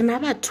rena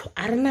batho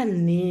a rena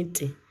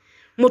nnete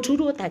motho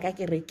o tla ka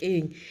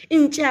kerekeng e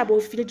ntše a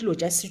bofile dilo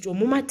tša setšo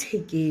mo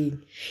mathekeng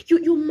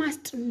you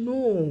must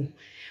know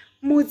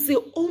motse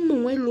o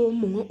mongwe le o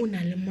mongwe o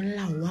na le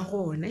molao wa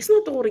gona it's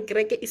not gore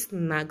kereke is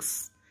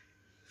snacks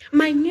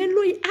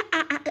manyeloi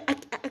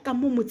a ka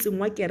mo motseng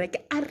wa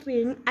kereke a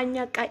reng a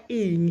nyaka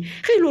eng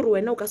ge e le gore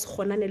wena o ka se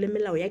kgonane le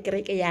melao ya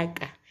kereke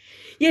yaka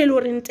ye e le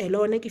gore ntele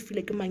ona ke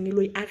file ke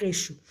manyeloi a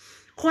gešo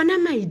gona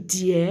my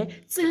dear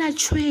tsela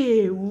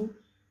tšhweu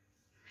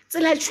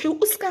tsela tšhweu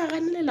o se ka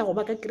ganelela go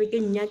ba ka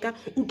kerekeng yaka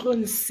o tlo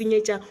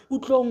nsenyetša o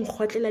tlo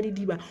nkgotlela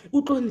didiba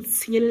o tlo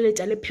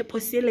ntshenyeleletša le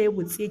purpose ele e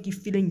botse ke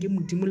fileng ke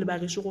modimo le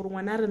bagešo gore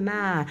ngwana re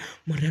na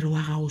morero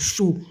wa gago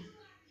šo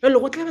le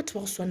go tla batho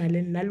ba go swana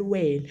le nna le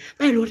wena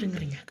ba ile goreng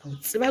re nyaka o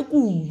tseba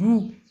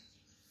kudu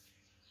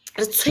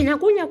re tshwenya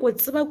ko nyako o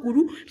tseba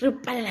kudu re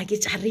palela ke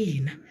tša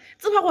rena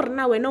tseba gore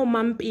na wena o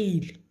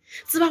mampele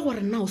tseba gore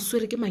na o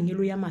swere ke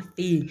mangelo ya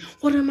mafeng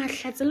gore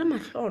mahlatse le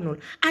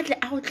mahlonolo a tle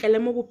a go tlele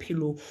mo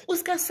bophelong o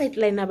se ka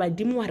sideline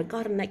badimo wa re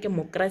ka gore nna ke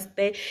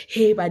mokreste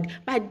he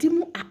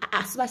badimo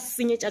a se ba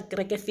senyetša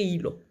kereke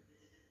felo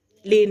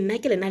le nna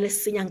ke lena le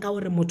senyang ka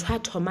gore motho a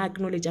thoma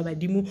acknowledge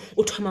badimo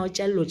o thoma o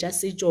tša dilo tša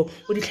setšo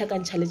o di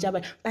tlhakantšha le tša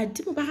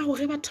badimo ba gago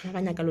ge ba thoma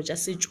ba nyaka lo tša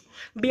setšo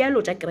bea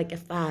lo tša kereke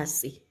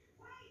fase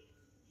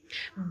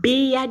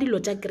bea dilo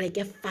tša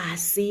kereke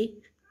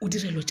fase o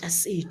direlo tša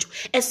setšo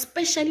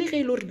especially ge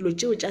e le gore dilo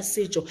tšeo tša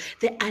setšo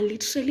they are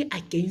literally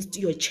against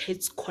your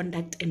church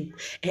conduct and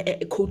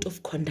code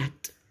of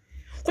conduct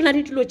go na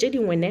le dilo tše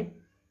dingwe ne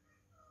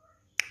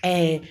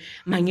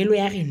mangelo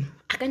ya geno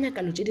a ka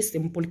nyaka lo tše di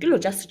simple ke lo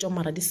tša setšo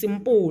mara di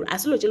simple a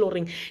se lo tše le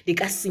goreng di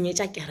ka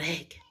senyetša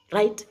kereke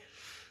right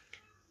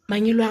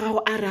mangelo a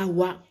gago a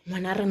rawa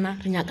ngwana rena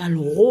re nyaka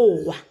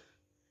legowa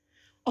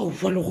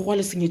wa legowa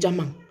le senyetša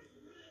mang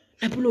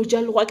napolo ja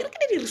lo ga ke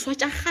di diriswa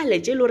tša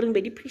gale tše le reng be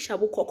di phiša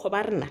bokhokho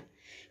ba rena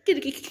ke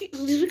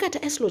di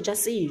kata eslo tša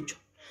setšo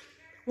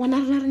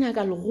ngwana rena re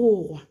nyaka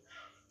legogwa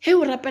he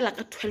o rapela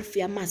ka 12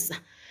 ya masa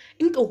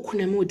nke o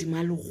khuname godimo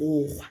a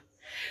legogwa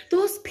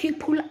those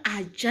people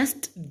are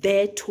just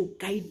there to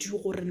guide you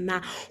gore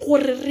na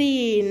gore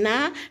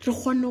rena re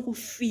kgone go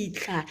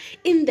fitla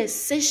in the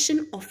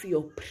session of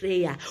your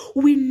prayer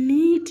we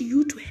need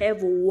you to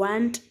have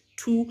 1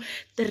 2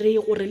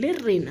 3 gore le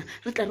rena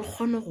re tla re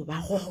kgone go ba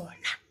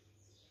gona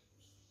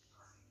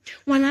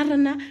ngwana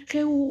rena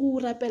ge o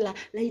rapela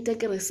la ita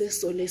ke re se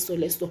so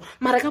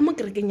mara ka mo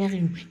kerekeng ya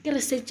geno ke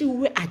re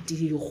setšewe a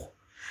digo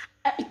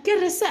ke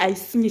re se a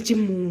senyetše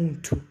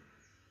motho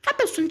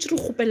gape swantse re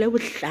kgopele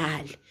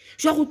bohlale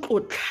jwa go tlo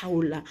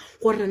tlhaola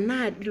gore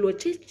na dilo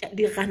tše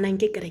di ganang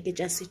ke kereke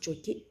tša setšo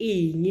ke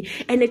eng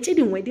ene tše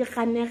dingwe di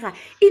ganega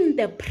in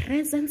the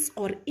presence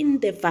or in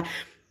the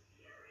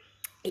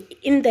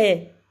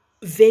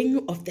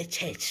venue of the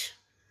church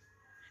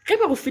ge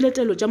ba go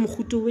filetelo tša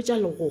mohuto we tša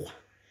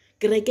legoga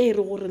kereke e re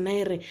gore na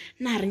ere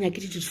na re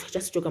nyake didiriswa tša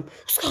setšo ka mo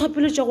o se ka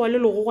gapeletša go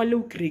le legoga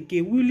leo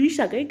kereke o ile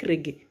iša ka e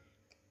kereke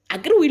a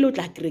kere o ile o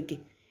tla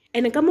kereke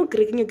ene ka mo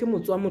kerekeng ke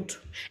motse wa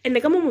motho ene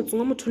ka mo motseng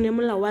wa motho ne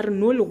molao wa re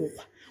no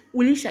legoga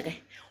o ile iša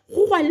kae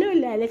go gwa leo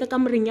le a leka ka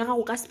moreng ya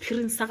gago ka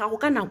sephiring sa gago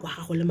ka nako ya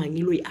gago le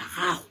mangelo a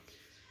gago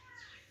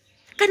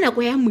ka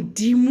nako ya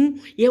modimo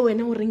ye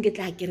wena o reng ke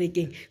tla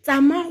kerekeng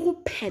tsama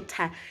go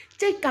phetha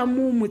tše ka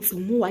mo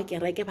motseng wa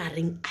kereke ba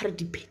reng a re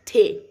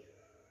diphetheng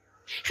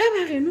ge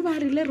ba geno ba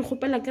rile re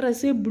kgopela kere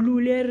se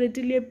blue le red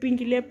le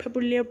pink le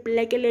purple le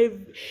black le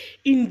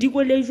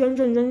indigo le jwang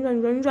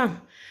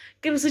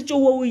ke re se tšo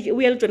o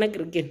ya le tsona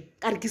kerekeng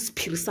ka re ke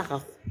sephiri sa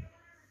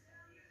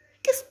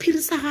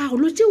gago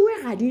lo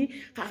tšewe ga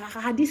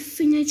di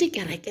senyetše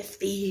kereke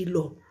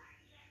felo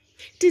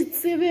di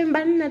tsebeng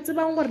banna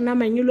tsebang gore na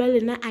mangelo a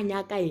lena a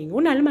nyaka eng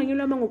go na le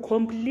mangelo a mangwe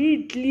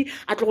completely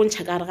a tlo go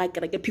ntšha ka gare ga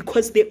kereke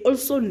because they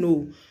also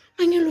know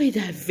mangelo they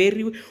are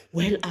very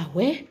well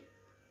aware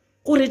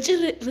gore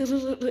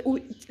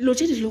lo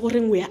tše di le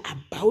goreng we are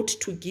about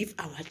to give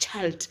our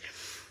child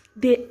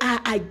they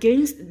are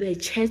against the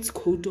church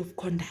code of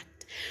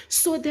conduct.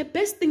 So the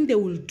best thing they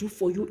will do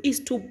for you is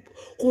to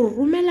go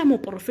romela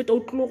moprofeta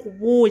o tlo go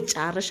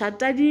botša re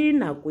shata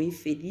dinako e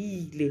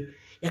fedile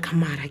ya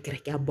kamara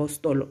kereke ya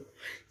Bostolo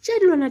tše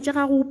dilwana tša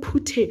ga go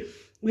phuthe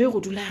o ye go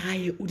dula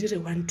gae o dire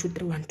 1 2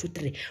 3 1 2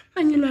 3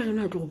 mangelo a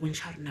gena a tlo go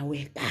bontšha rena o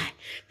e kae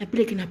na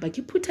pele ke napa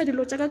ke phutha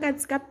dilo tša ka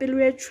ka pelo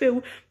e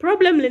tšhweu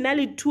problem lena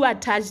le too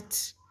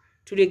attached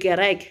to the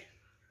kereke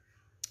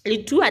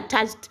le too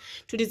attached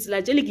to the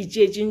tsela tše le ke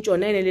tšeetšeng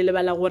tšona ene le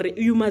lebala gore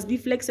you must be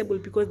flexible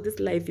because this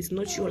life is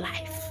not your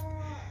life.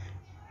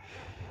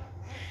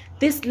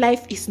 This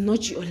life is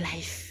not your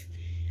life.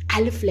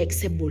 A le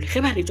flexible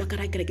ge ba re tswa ka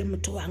ra kereke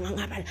motho wa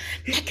ngangabala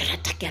nna ke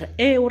rata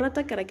kere o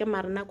rata kereke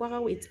mara nna kwa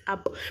gago it's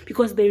up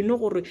because they know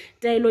gore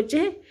taelo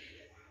tše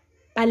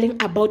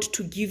baleng about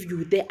to give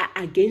you they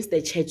are against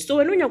the church. So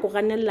wena o nyako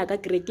ganela ka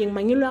kerekeng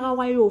mangelo a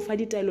gago a yo fa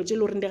ditaelo tše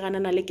le gore di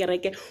ganana le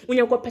kereke o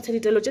nyako phetha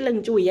ditaelo tše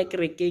lantše o ya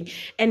kerekeng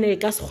ene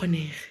ka se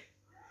kgonege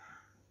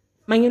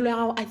mangelo a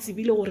gago a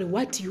tsebile gore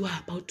what you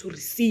are about to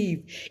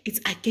receive it's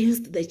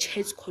against the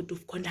church code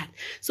of conduct.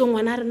 So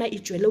ngwana rena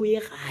e tšwele o ye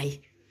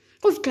gae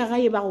go fitla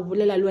gae ba go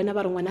bolela le wena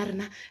ba re ngwana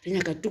rena re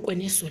nyaka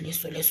tukwane so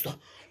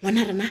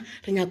ngwana rena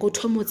re nyaka o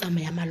thomo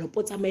tsamaya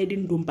malopo tsamaya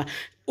dindumpa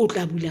o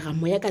tla bulega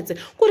moya ka tsela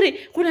gore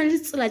go na le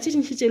tsela tše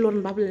dintši tše le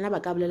gore ba bolena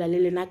ba ka bolela le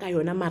lena ka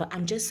yona mara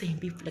I'm just saying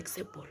be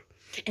flexible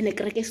and the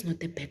kereke is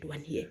not the bad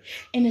one here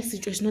and the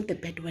situation is not the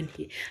bad one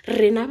here.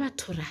 Rena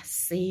batho ra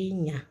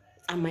senya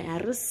tsamaya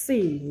re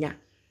senya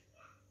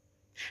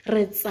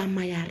re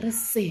tsamaya re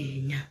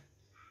senya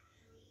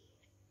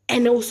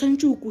ene o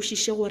swantse o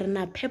kwešiše gore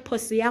na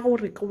purpose ya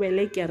gore ke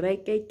wele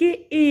kereke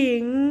ke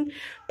eng,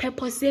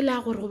 purpose e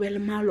la gore go be le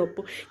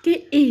malopo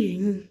ke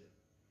eng.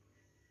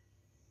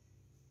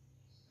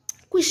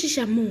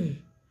 Kwešiša moo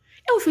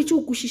e o fetse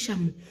o kwešiša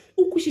moo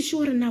o kwešiše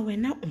gore na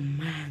wena o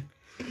mang.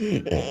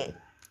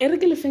 E re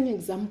ke le feng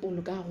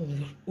example ka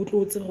gore o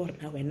tlo tsebe gore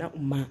na wena o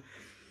mang.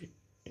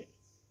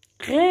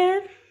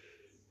 Ge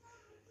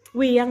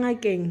o ya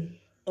ngakeng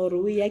or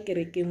o ya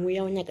kerekeng o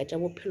ya o nyaka tša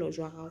bophelo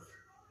jwa gago,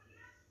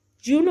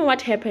 do you know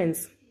what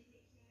happens?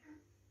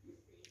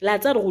 La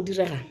tsa re go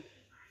direga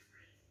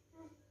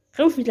ge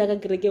o fitla ka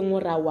kerekeng o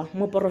rawa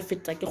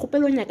moprofeta ke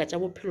kgopela o nyaka tša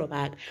bophelo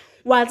baka.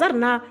 Wa tsa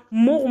rena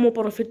mo go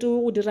moprofeta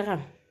o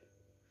diregang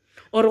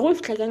or go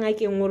fitla ka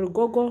ngakeng gore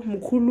gogo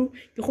mokhulu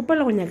ke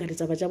kgopela go nyaka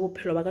ditaba tša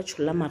bophelo baka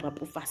tšholla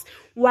marapo fase.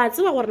 Wa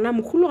tseba gore na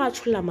mokhulu ga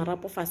tšholla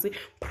marapo fase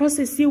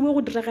process e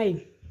go direga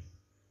eng?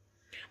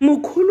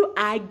 Mokhulu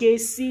a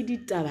gese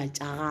ditaba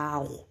tša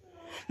gago,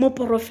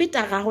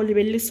 moprofeta gago le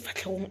be le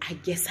sefatlhegong a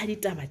gesa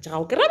ditaba tša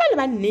gago. Ke ra ba le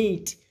ba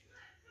nnete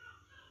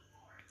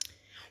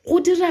go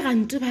direga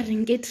ntwe ba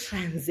reng ke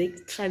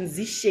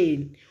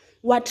transition.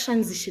 Wa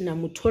transitiona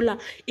mothola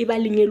e ba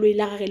lenyelo e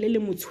la gage le le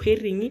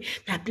motshwereng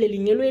napile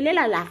lenyelo e le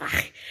la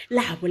gage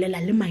la bolela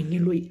le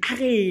manyelo a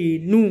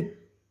geno.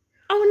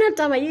 A ona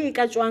taba ye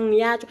ka tswang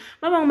ya tswa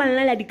ba bang ba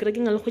nna la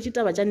dikerekeng a le go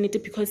taba tša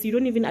nnete because you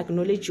don't even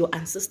acknowledge your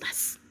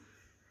ancestors.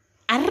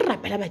 A re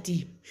rapela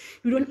badimo,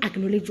 you don't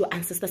acknowledge your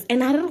ancestors.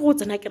 And a re go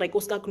tsena kereke o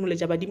ska acknowledge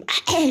badimo.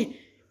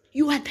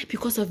 You are there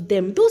because of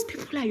them. Those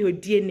people are your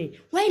DNA.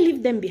 Why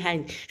leave them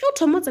behind? Ge o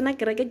thoma tsena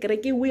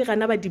kereke o e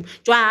gana badimo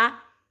tswa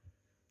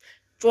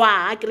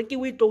kereke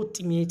o e tlo o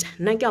timetša.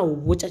 Nna ke a o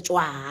botša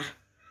tswa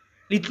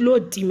le tlo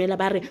timela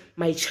ba re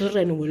my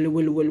children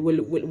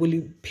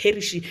will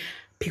perish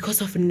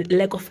because of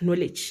lack of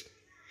knowledge.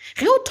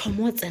 Ge o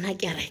thoma tsena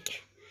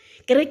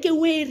kereke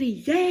o e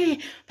re ye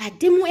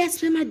badimo ya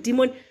se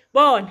madimon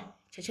bona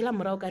tšhatšhela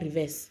morao ka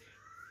reverse.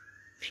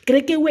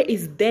 Kereke we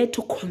is there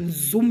to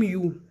consume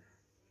you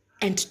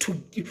and to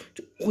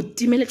go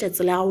timeletša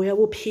tsela ya go ya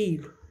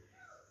bophelo.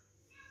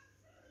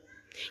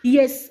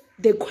 Yes,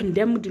 they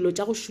condemn dilo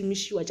tša go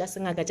šomišiwa tša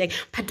sengaka tša,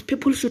 but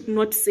people should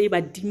not say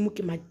badimo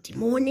ke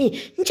madimone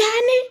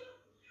njane.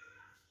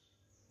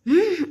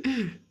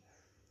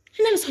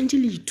 Ena le swantše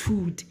le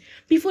ithute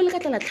before le ka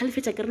tla la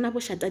tlhalefetša ke rena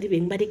bošata di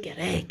beng ba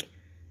dikereke.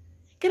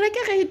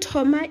 Kereke ge e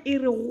thoma e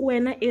re go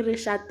wena e re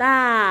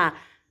šata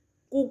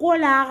koko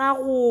la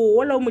gago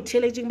o la o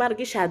motheletšeng ba re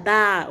ke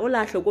šata o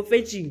la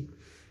hlokofetšeng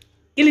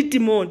ke le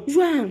timone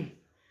jwang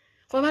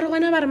go ba re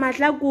gona ba re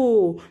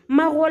mahlako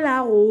mmago la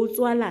go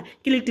tswala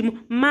ke le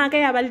timone mmaka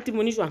ya ba le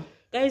timone jwang.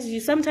 Guys,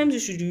 sometimes you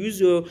should use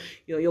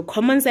your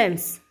common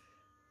sense.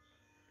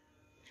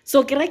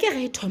 So kereke ge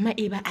e thoma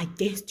e ba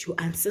against your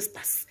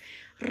ancestors,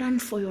 run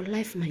for your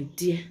life my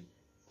dear,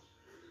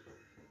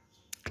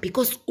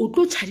 because o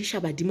tlo tšhadiša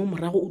badimo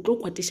morago, o tlo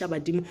kwatiša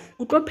badimo,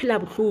 o tlo phela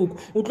bohloko,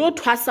 o tlo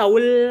thwasa o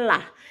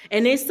lla.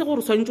 Ene e se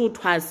gore swantse o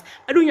thwasa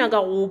ba di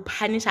nyaka go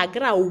phanisha a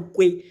kera o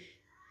kwe.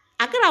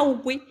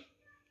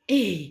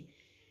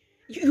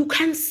 You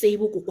can't say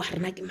bo go kwa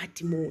rena ke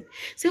madimone.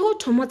 Se go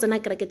thoma tsena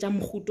kereke tša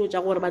mohuto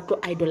tša gore ba tlo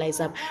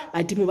idolize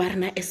badimo ba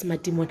rena as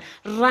madimone.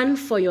 Run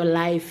for your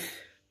life.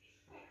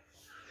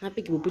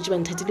 Gape ke bopotse ba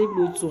nthatile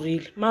ebile o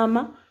tsogile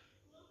mama.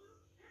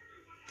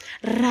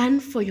 Run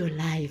for your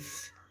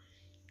life.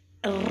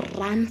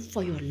 Run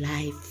for your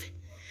life.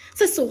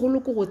 Se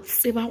segolo go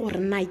tseba gore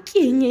na ke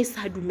eng e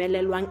sa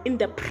dumelelwang in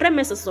the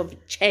premises of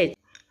church.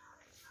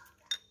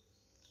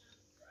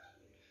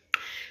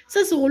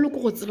 Se segolo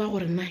go tseba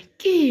gore na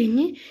ke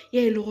eng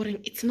ye le gore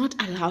it's not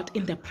allowed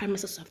in the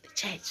premises of the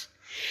church.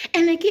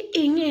 Ene ke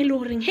eng e le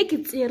gore he ke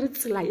tsere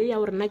tsela ya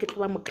gore na ke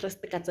tloba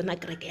mokreste ka tsena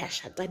kereke ya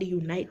Shata the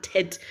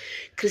United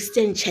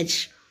Christian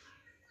Church.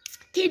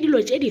 Ke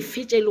dilo tše di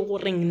fetše le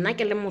gore nna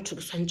ke le motho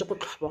ke swantse go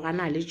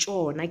tlhobogana le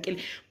tšona ke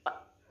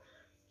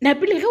na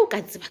pele ge o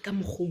ka tseba ka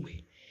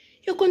mogongwe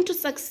you're going to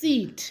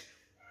succeed.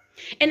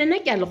 And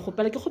nna ke a le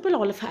kgopela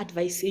go lefa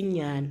advice e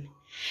nyane.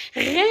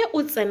 Ge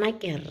o tsena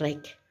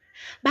kereke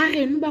ba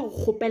reno ba go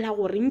kgopela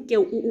gore nke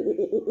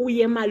o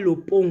ye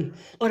malopong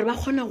or ba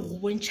kgona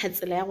go bontšha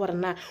tsela ya gore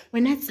na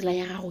wena tsela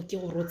ya gago ke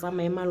gore o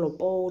tsamaye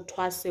malopo o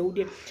thwase o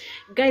di.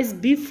 Guys,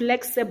 be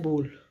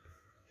flexible.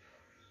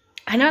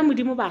 Ana ba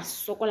modimo ba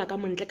sokola ka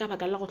montle ka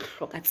baka la go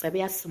hloka tsebe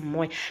ya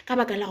semoya, ka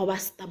baka la go ba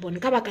stubborn,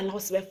 ka baka la go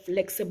se be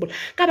flexible,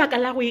 ka baka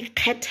la go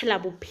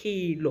ikgethela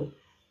bophelo.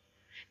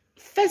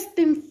 First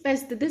thing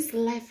first, this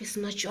life is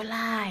not your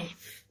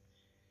life.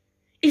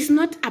 It's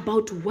not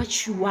about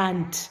what you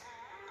want.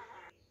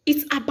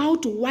 It's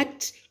about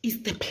what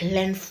is the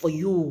plan for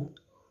you.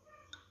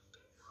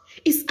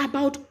 It's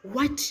about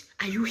what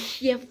are you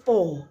here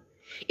for.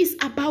 It's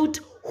about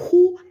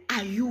who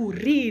are you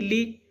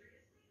really.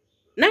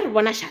 Na re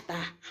bona Shata,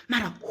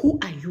 mara who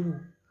are you?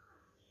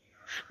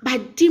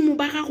 Badimo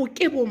ba gago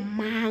ke bo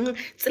mang,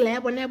 tsela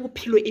ya bona ya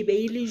bophelo e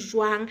be ile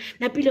jwang,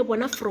 na pile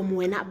bona from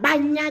wena ba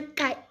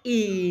nyaka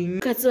eng.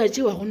 Ka tseba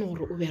tšewa gone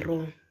gore o be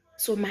wrong.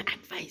 So my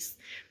advice,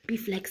 be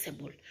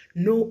flexible.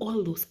 know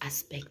all those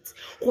aspects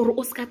gore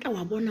o ska tla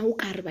wa bona o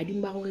ka re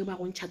badimo ba go ba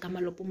go ntšha ka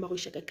malopong ba go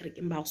isha ka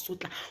kerekeng ba go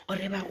sotla or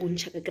ba go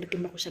ntšha ka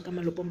kerekeng ba go isha ka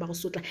malopong ba go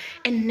sotla.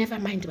 And never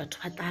mind batho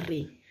ba tla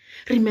reng.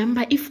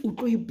 Remember, if o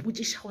tlo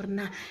iputsisha gore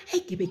na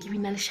hey ke be ke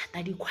bina le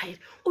Shatadi choir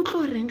o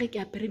tlo reng ge ke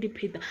apere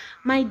dipheta.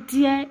 My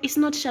dear, it's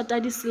not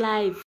Shatadi's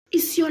life,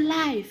 it's your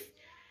life.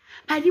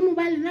 Badimo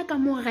ba lena ka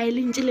mo ga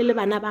ile ntse le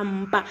bana ba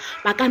mpa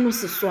ba ka no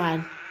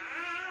seswana.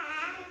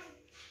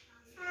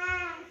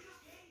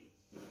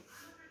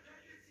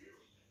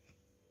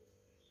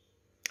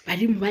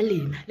 Badimo ba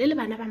lena le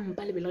bana ba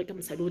mpa le bele ka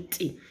mosadi o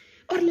teng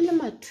or le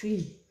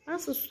mathwing ba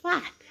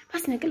seswana ba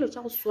sena ke lo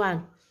tsa go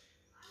swana.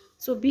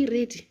 So be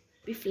ready,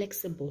 be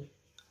flexible.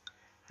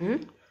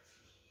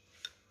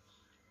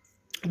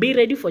 Be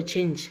ready for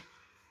change.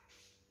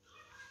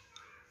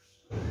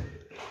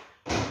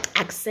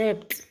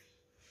 Accept.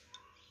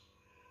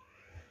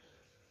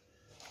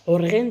 Or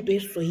ge ntwe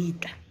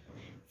soita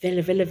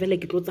vele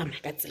ke tlo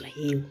tsamaya ka tsela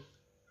eo.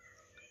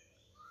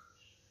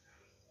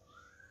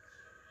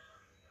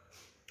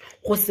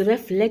 Go se be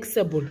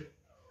flexible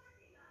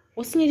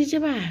o senyeditše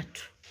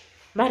batho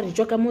ba re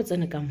tswa ka mo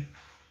tsene ka mo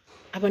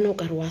a bona o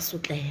ka re wa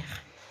sotlega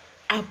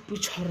a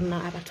putša rona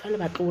a batho ba le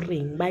ba tlo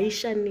reng ba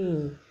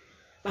ishaneng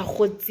ba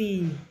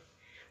gotsing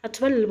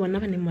batho ba le bona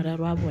ba ne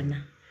moraro wa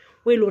bona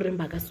o ile reng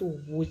ba ka se o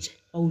botse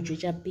ba o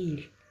tšwetša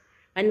pele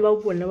ba ne ba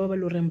bona ba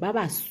le reng ba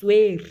ba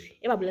swere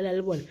e ba bolela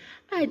le bona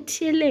ba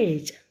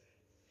thieletša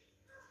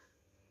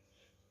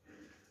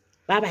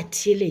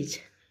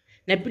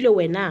napile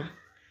wena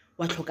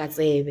wa tlhoka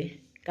tsebe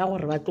ka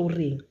gore ba tlo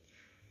reng.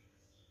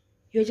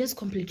 You're just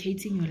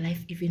complicating your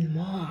life even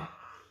more.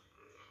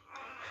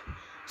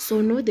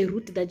 So know the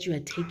route that you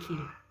are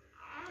taking.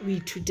 We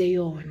today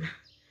yona.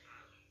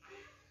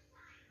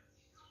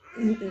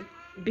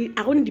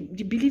 A go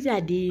di believe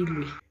a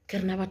dilwe ke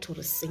rena batho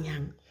re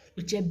senyang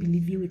o tšea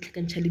believe o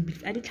tlhakantšha le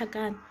believe a di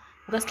tlhakane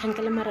o ka se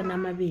tlhanka le marana a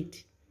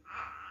mabedi.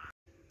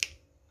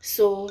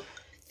 So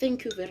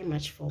thank you very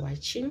much for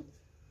watching.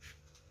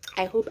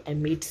 I hope I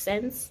made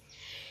sense.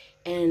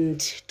 And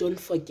don't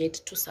forget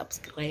to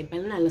subscribe.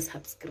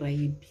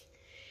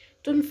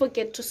 Don't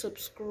forget to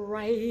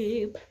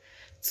subscribe,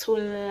 to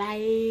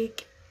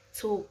like,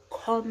 to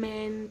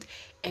comment,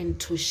 and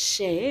to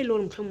share.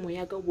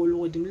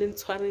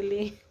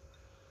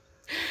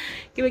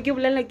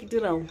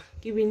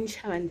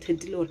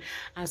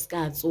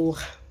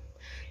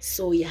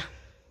 So yeah,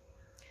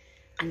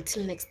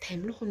 until next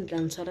time,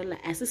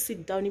 as I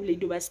sit down, if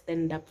do a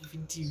stand-up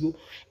video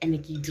and I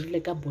do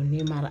like a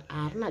bonnet, mara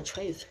are not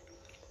choice.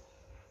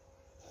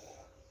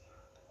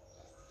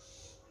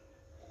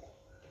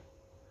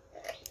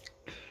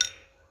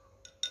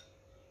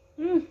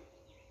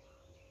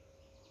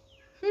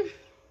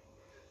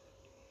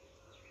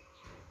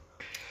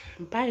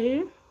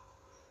 Bye.